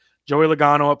 230. Joey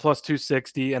Logano at plus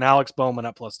 260 and Alex Bowman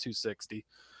at plus 260.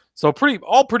 So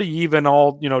all pretty even,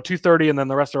 all 230, and then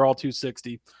the rest are all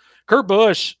 260. Kurt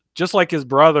Busch, just like his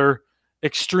brother,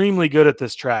 extremely good at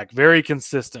this track, very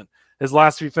consistent. His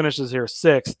last few finishes here: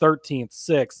 6th, 13th,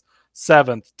 6th,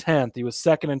 7th, 10th. He was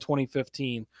second in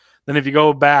 2015. Then if you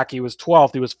go back, he was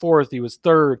 12th, he was 4th, he was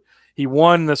 3rd. He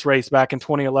won this race back in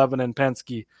 2011 in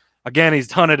Penske. Again, he's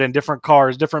done it in different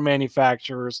cars, different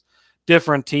manufacturers,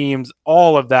 different teams,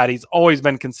 all of that. He's always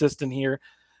been consistent here.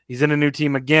 He's in a new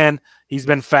team again. He's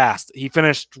been fast. He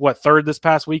finished, 3rd this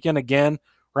past weekend again,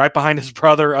 right behind his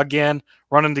brother again,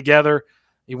 running together.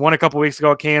 He won a couple weeks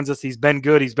ago at Kansas. He's been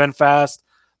good. He's been fast.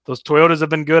 Those Toyotas have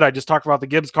been good. I just talked about the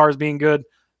Gibbs cars being good.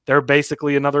 They're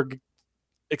basically another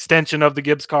extension of the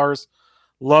Gibbs cars.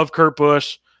 Love Kurt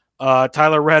Busch.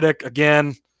 Tyler Reddick,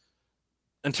 again,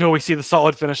 until we see the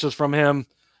solid finishes from him,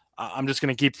 I'm just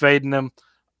going to keep fading him.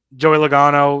 Joey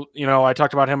Logano, I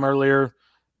talked about him earlier.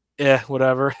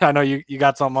 Whatever. I know you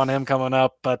got something on him coming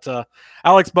up, but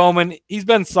Alex Bowman, he's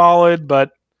been solid,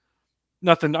 but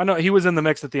nothing. I know he was in the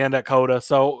mix at the end at Coda,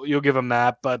 so you'll give him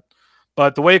that. But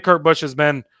the way Kurt Busch has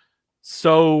been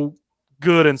so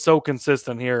good and so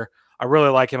consistent here, I really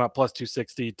like him at plus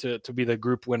 260 to be the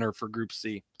group winner for Group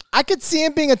C. I could see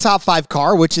him being a top 5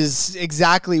 car, which is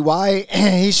exactly why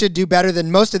he should do better than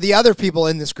most of the other people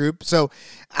in this group. So,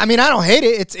 I mean, I don't hate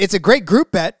it. It's a great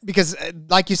group bet because,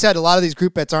 like you said, a lot of these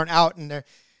group bets aren't out, and a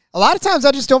lot of times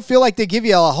I just don't feel like they give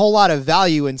you a whole lot of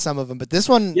value in some of them. But this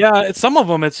one, yeah, some of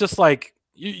them, it's just like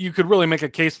you could really make a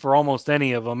case for almost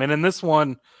any of them. And in this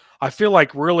one, I feel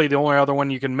like really the only other one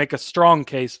you can make a strong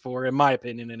case for, in my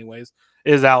opinion, anyways,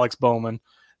 is Alex Bowman.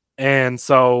 And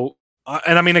so,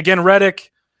 and I mean, again,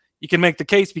 Reddick, you can make the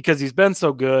case because he's been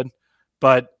so good,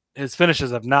 but his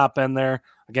finishes have not been there.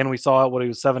 Again, we saw it when he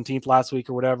was 17th last week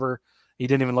or whatever. He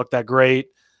didn't even look that great.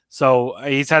 So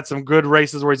he's had some good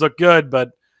races where he's looked good,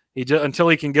 but until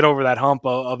he can get over that hump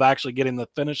of actually getting the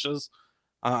finishes,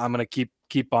 I'm going to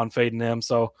keep on fading him.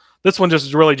 So this one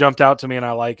just really jumped out to me, and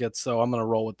I like it. So I'm going to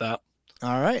roll with that.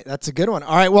 All right, that's a good one.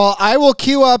 All right, well, I will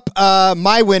queue up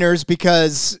my winners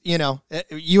because,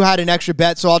 you had an extra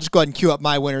bet, so I'll just go ahead and queue up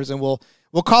my winners, and we'll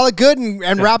call it good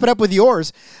and wrap it up with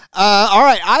yours. All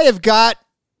right, I have got,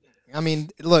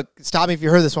 look, stop me if you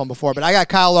heard this one before, but I got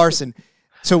Kyle Larson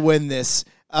to win this.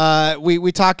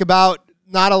 We talk about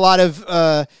not a lot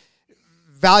of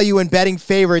value in betting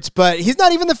favorites, but he's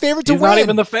not even the favorite to win. He's not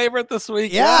even the favorite this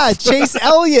week. Yeah, yes. Chase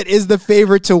Elliott is the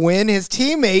favorite to win, his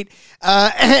teammate.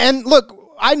 And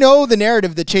look, I know the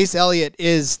narrative that Chase Elliott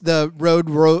is the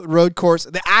road course,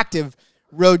 the active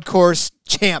road course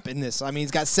champ in this. I mean,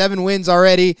 he's got 7 wins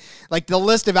already. Like, the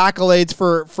list of accolades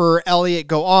for Elliott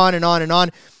go on and on and on.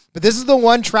 But this is the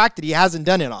one track that he hasn't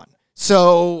done it on.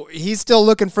 So he's still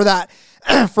looking for that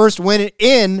first win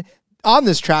on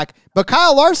this track. But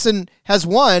Kyle Larson has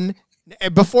won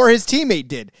before his teammate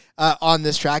did on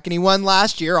this track, and he won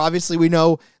last year. Obviously, we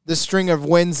know the string of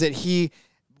wins that he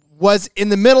was in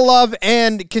the middle of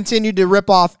and continued to rip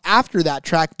off after that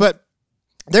track. But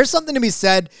there's something to be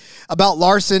said about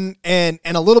Larson and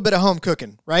a little bit of home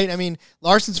cooking, right? I mean,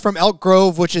 Larson's from Elk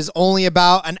Grove, which is only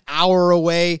about an hour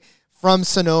away from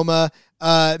Sonoma,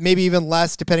 maybe even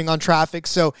less depending on traffic.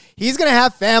 So he's going to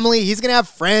have family. He's going to have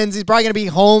friends. He's probably going to be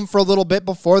home for a little bit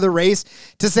before the race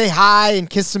to say hi and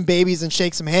kiss some babies and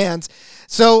shake some hands.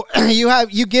 So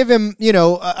you give him, an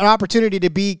opportunity to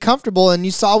be comfortable, and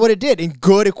you saw what it did in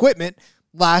good equipment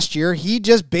last year. He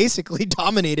just basically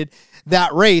dominated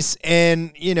that race.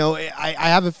 And, I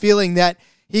have a feeling that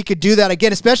he could do that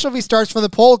again, especially if he starts from the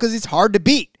pole, because he's hard to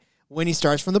beat when he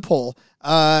starts from the pole.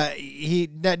 He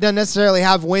doesn't necessarily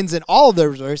have wins in all of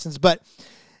those races, but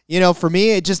for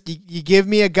me, it just you give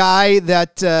me a guy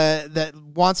that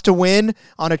wants to win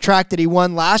on a track that he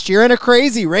won last year in a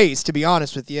crazy race. To be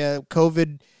honest with you,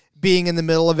 COVID being in the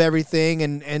middle of everything,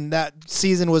 and that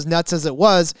season was nuts as it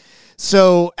was.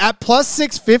 So at plus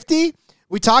 650,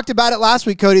 we talked about it last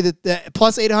week, Cody, that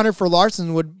plus 800 for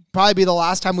Larson would probably be the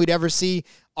last time we'd ever see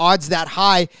odds that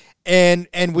high. And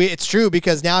it's true,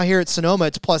 because now here at Sonoma,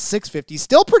 it's plus 650.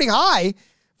 Still pretty high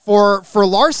for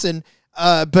Larson.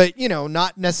 but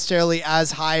not necessarily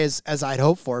as high as I'd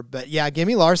hoped for. But yeah, give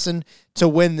me Larson to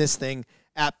win this thing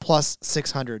at plus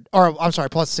 600, or I'm sorry,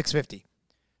 plus 650.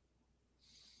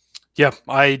 Yeah,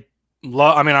 I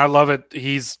love it.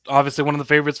 He's obviously one of the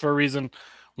favorites for a reason.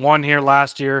 Won here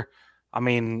last year. I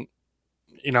mean,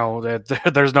 I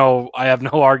have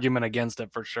no argument against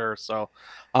it for sure. So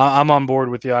I'm on board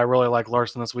with you. I really like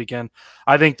Larson this weekend.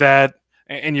 I think that,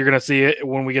 and you're going to see it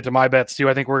when we get to my bets too.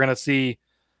 I think we're going to see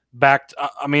I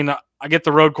get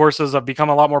the road courses have become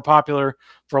a lot more popular.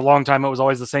 For a long time, it was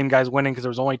always the same guys winning because there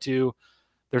was only 2.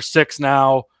 There's 6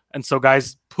 now. And so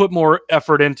guys put more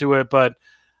effort into it, but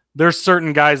there's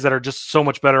certain guys that are just so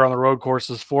much better on the road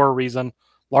courses for a reason.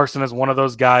 Larson is one of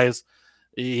those guys.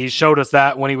 He showed us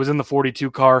that when he was in the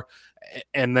 42 car,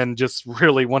 and then just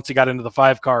really once he got into the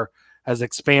 5 car has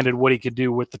expanded what he could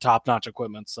do with the top-notch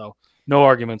equipment. So no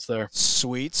arguments there.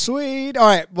 Sweet. All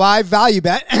right. Well, I value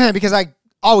bet because I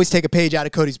always take a page out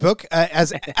of Cody's book,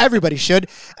 as everybody should.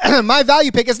 My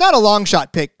value pick is not a long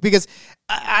shot pick because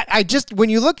I just, when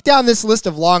you look down this list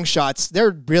of long shots,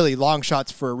 they're really long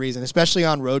shots for a reason, especially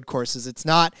on road courses. It's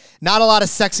not a lot of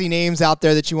sexy names out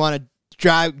there that you want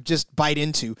to just bite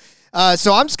into.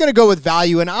 So I'm just going to go with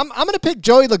value, and I'm going to pick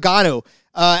Joey Logano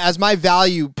as my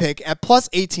value pick at plus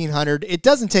 1,800. It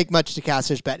doesn't take much to cast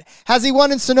his bet. Has he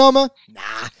won in Sonoma?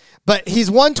 Nah. But he's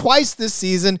won twice this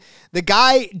season. The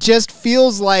guy just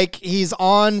feels like he's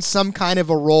on some kind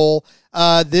of a roll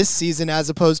this season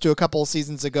as opposed to a couple of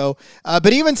seasons ago.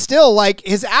 But even still, like,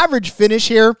 his average finish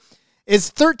here is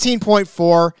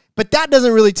 13.4, but that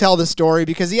doesn't really tell the story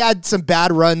because he had some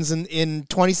bad runs in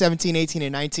 2017, 18,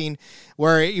 and 19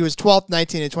 where he was 12th,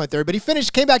 19, and 23rd. But he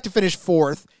came back to finish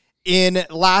 4th in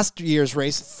last year's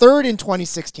race, 3rd in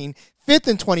 2016, 5th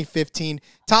in 2015,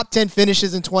 top 10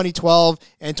 finishes in 2012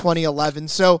 and 2011.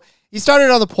 So he started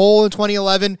on the pole in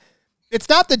 2011. It's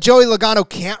not that Joey Logano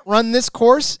can't run this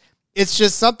course. It's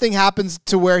just something happens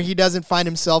to where he doesn't find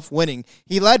himself winning.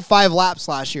 He led 5 laps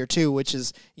last year too, which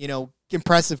is,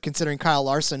 impressive considering Kyle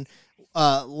Larson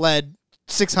led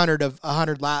 600 of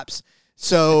 100 laps.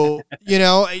 So,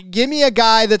 give me a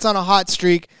guy that's on a hot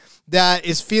streak that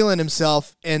is feeling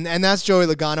himself, and that's Joey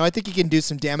Logano. I think he can do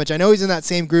some damage. I know he's in that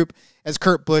same group as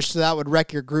Kurt Busch, so that would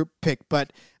wreck your group pick.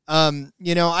 But,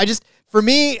 for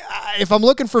me, if I'm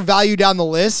looking for value down the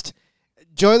list,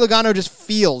 Joey Logano just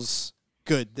feels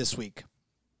good this week.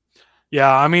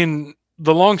 Yeah, I mean,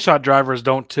 the long shot drivers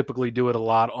don't typically do it a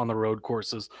lot on the road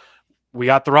courses. We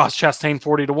got the Ross Chastain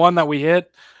 40-1 that we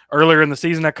hit earlier in the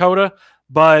season at Coda,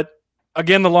 but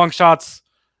again, the long shots,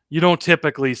 you don't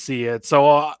typically see it.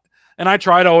 So, and I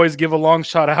try to always give a long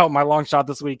shot out. My long shot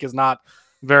this week is not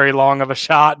very long of a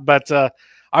shot, but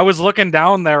I was looking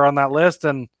down there on that list,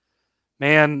 and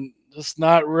man, just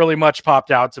not really much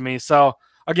popped out to me. So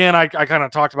again, I kind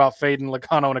of talked about fading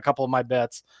Logano in a couple of my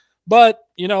bets, but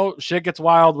shit gets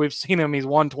wild. We've seen him. He's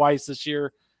won twice this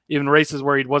year, even races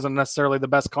where he wasn't necessarily the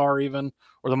best car even,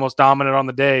 or the most dominant on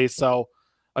the day. So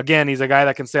again, he's a guy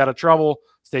that can stay out of trouble,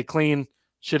 stay clean.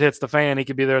 Shit hits the fan, he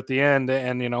could be there at the end,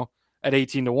 and at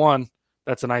 18-1,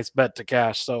 that's a nice bet to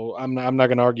cash. So I'm not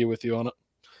going to argue with you on it.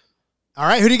 All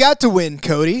right, who do you got to win,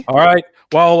 Cody? All right,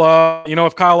 well,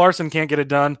 if Kyle Larson can't get it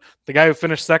done, the guy who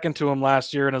finished second to him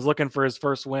last year and is looking for his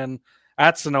first win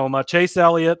at Sonoma, Chase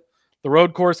Elliott, the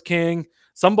road course king.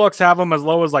 Some books have him as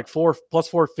low as like plus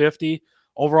 450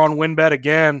 over on WinBet.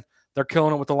 Again, they're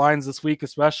killing it with the lines this week,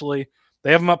 especially.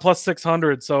 They have him at plus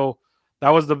 600, so that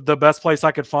was the best place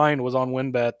I could find was on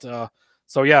WinBet.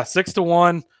 So yeah,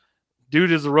 6-1.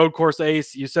 Dude is a road course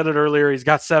ace. You said it earlier. He's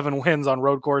got 7 wins on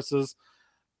road courses.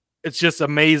 It's just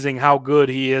amazing how good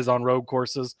he is on road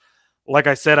courses. Like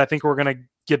I said, I think we're going to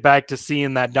get back to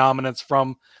seeing that dominance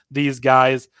from these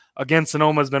guys. Again,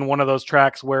 Sonoma has been one of those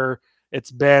tracks where it's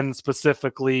been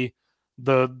specifically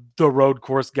the road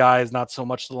course guys, not so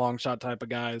much the long shot type of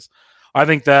guys. I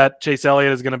think that Chase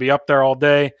Elliott is going to be up there all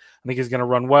day. I think he's going to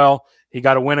run well. He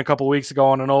got a win a couple weeks ago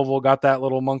on an oval, got that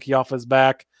little monkey off his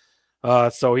back.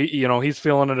 So he's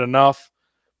feeling it enough.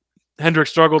 Hendrick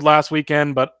struggled last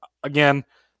weekend, but again,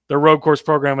 their road course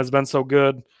program has been so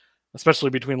good, especially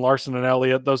between Larson and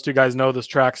Elliott. Those two guys know this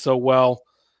track so well.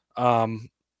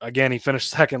 Again, he finished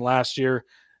second last year,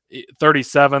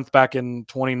 37th back in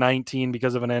 2019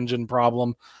 because of an engine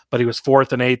problem, but he was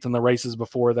 4th and 8th in the races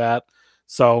before that.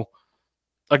 So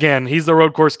again, he's the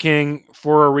road course king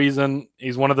for a reason.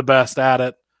 He's one of the best at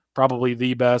it, probably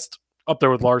the best, up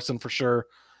there with Larson for sure.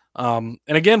 And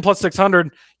again, plus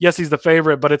 600, yes, he's the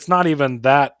favorite, but it's not even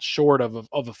that short of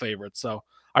a favorite. So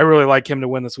I really like him to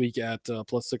win this week at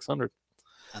plus 600.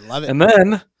 I love it. And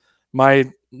then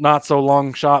my not so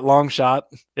long shot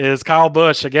is Kyle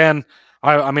Busch. Again,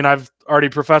 I've already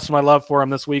professed my love for him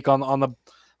this week on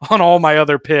all my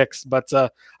other picks, but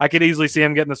I could easily see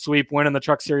him getting the sweep, winning the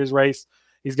Truck Series race.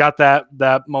 He's got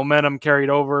that momentum carried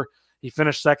over. He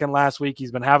finished second last week.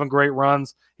 He's been having great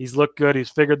runs. He's looked good. He's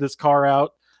figured this car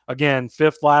out. Again,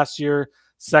 5th last year,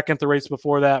 2nd the race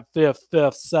before that, 5th,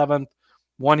 7th,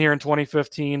 1 here in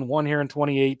 2015, 1 here in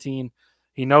 2018.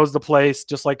 He knows the place,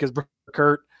 just like his brother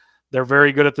Kurt. They're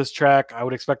very good at this track. I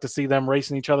would expect to see them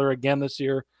racing each other again this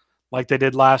year like they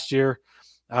did last year.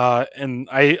 And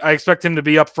I expect him to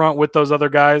be up front with those other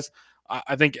guys.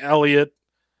 I think Elliott,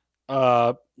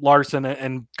 Larson,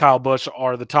 and Kyle Busch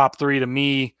are the top 3 to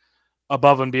me,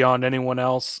 above and beyond anyone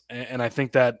else. And I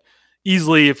think that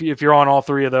easily, if you're on all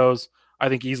 3 of those, I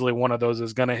think easily one of those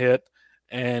is going to hit,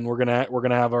 and we're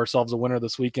gonna have ourselves a winner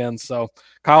this weekend. So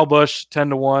Kyle Busch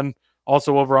 10-1,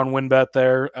 also over on WinBet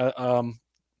there.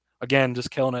 Again, just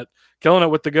killing it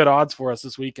with the good odds for us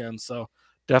this weekend. So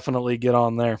definitely get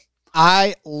on there.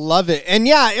 I love it. And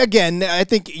yeah, again, I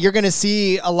think you're going to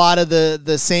see a lot of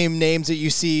the same names that you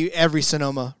see every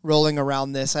Sonoma rolling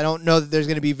around this. I don't know that there's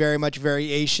going to be very much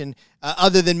variation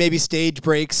other than maybe stage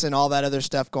breaks and all that other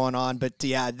stuff going on. But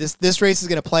yeah, this race is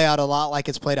going to play out a lot like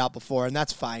it's played out before, and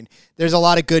that's fine. There's a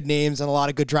lot of good names and a lot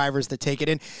of good drivers that take it.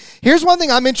 And here's one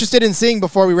thing I'm interested in seeing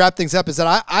before we wrap things up is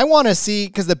that I want to see,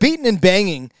 because the beating and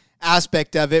banging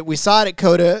aspect of it, we saw it at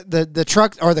COTA, the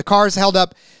truck or the cars held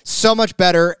up so much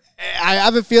better. I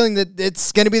have a feeling that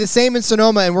it's going to be the same in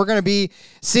Sonoma, and we're going to be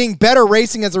seeing better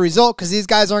racing as a result, because these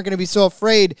guys aren't going to be so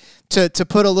afraid to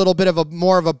put a little bit of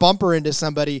more of a bumper into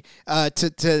somebody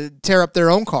to tear up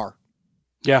their own car.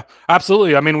 Yeah,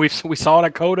 absolutely. I mean, we saw it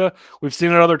at COTA. We've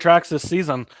seen it at other tracks this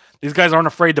season. These guys aren't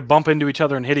afraid to bump into each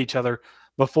other and hit each other.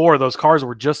 Before, those cars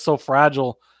were just so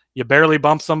fragile. You barely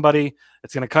bump somebody,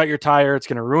 it's going to cut your tire. It's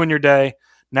going to ruin your day.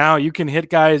 Now you can hit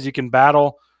guys, you can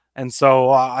battle. And so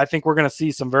I think we're going to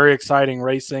see some very exciting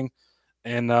racing.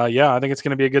 And yeah, I think it's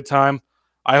going to be a good time.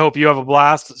 I hope you have a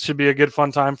blast. It should be a good,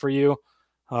 fun time for you.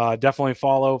 Definitely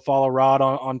follow Rod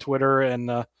on Twitter,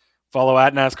 and follow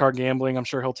at NASCAR Gambling. I'm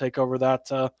sure he'll take over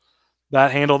that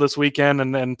handle this weekend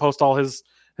and post all his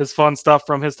fun stuff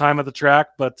from his time at the track.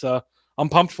 But I'm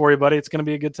pumped for you, buddy. It's going to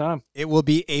be a good time. It will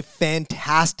be a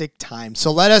fantastic time.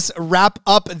 So let us wrap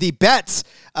up the bets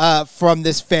from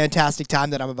this fantastic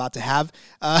time that I'm about to have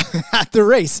at the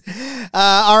race.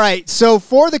 All right. So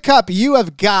for the Cup, you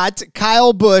have got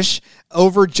Kyle Busch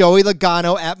over Joey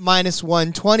Logano at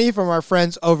 -120 from our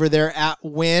friends over there at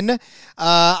Win.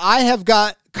 I have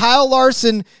got Kyle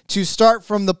Larson to start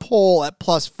from the pole at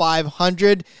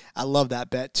 +500. I love that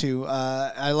bet too.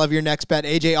 I love your next bet,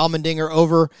 AJ Allmendinger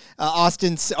over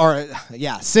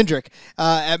Cindric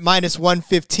at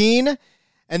 -115.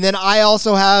 And then I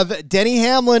also have Denny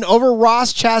Hamlin over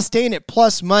Ross Chastain at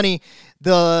plus money.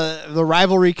 The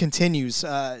rivalry continues.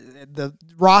 The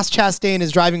Ross Chastain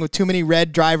is driving with too many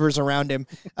red drivers around him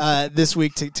this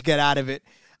week to get out of it.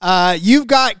 You've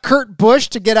got Kurt Busch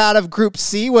to get out of Group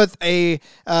C with a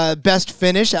best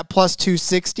finish at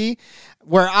 +260,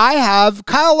 where I have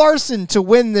Kyle Larson to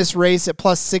win this race at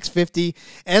 +650,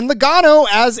 and Logano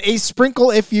as a sprinkle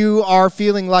if you are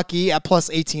feeling lucky at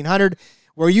 +1800,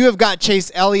 where you have got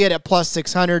Chase Elliott at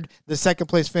 +600, the second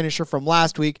place finisher from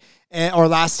last week, or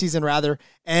last season rather,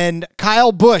 and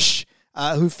Kyle Busch,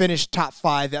 who finished top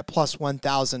 5 at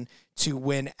 +1000 to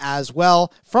win as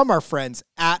well from our friends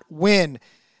at Win.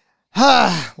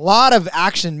 A lot of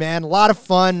action, man. A lot of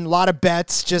fun, a lot of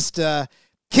bets. Just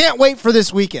can't wait for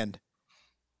this weekend.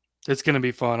 It's going to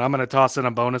be fun. I'm going to toss in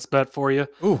a bonus bet for you.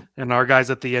 Ooh. And our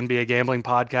guys at the NBA Gambling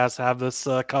Podcast have this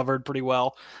covered pretty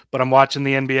well. But I'm watching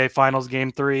the NBA Finals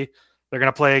Game 3. They're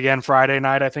going to play again Friday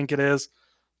night, I think it is.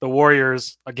 The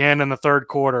Warriors, again in the third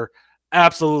quarter,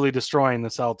 absolutely destroying the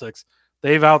Celtics.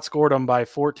 They've outscored them by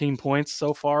 14 points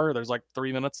so far. There's like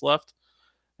 3 minutes left.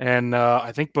 And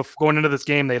I think going into this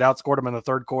game, they'd outscored them in the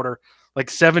third quarter like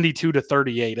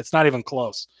 72-38. It's not even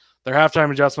close. Their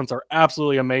halftime adjustments are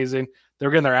absolutely amazing. They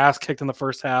were getting their ass kicked in the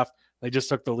first half. They just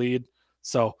took the lead.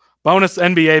 So bonus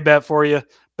NBA bet for you.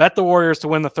 Bet the Warriors to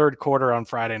win the third quarter on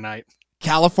Friday night.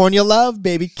 California love,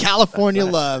 baby. California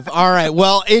love. All right.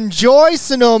 Well, enjoy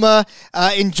Sonoma.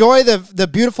 Enjoy the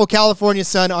beautiful California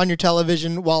sun on your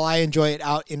television while I enjoy it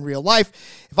out in real life.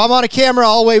 If I'm on a camera,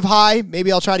 I'll wave hi.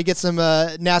 Maybe I'll try to get some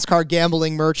NASCAR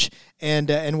gambling merch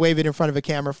and wave it in front of a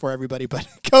camera for everybody. But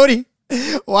Cody,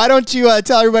 why don't you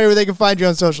tell everybody where they can find you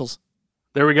on socials?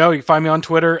 There we go. You can find me on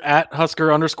Twitter at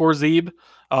Husker_Zeeb.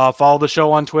 Follow the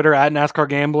show on Twitter at NASCAR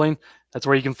Gambling. That's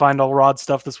where you can find all Rod's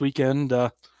stuff this weekend.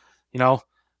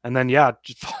 And then, yeah,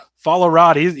 just follow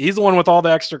Rod. He's the one with all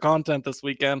the extra content this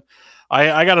weekend.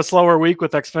 I got a slower week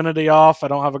with Xfinity off. I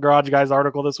don't have a Garage Guys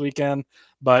article this weekend,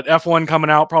 but F1 coming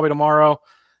out probably tomorrow.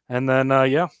 And then,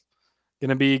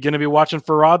 gonna be watching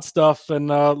for Rod stuff and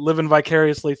living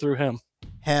vicariously through him.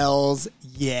 Hells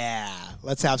yeah.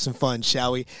 Let's have some fun,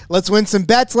 shall we? Let's win some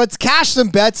bets. Let's cash some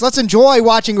bets. Let's enjoy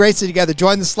watching races together.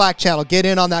 Join the Slack channel. Get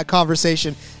in on that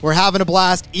conversation. We're having a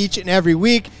blast each and every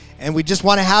week, and we just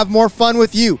want to have more fun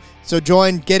with you. So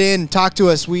join, get in, talk to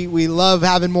us. We love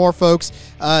having more folks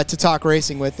to talk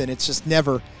racing with, and it's just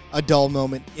never a dull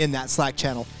moment in that Slack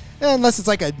channel, unless it's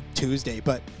like a Tuesday,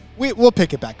 but we'll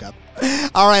pick it back up.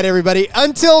 All right, everybody.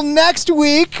 Until next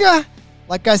week,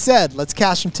 like I said, let's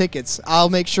cash some tickets. I'll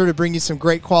make sure to bring you some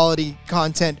great quality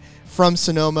content from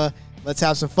Sonoma. Let's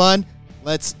have some fun.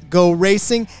 Let's go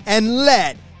racing and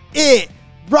let it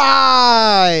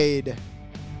ride.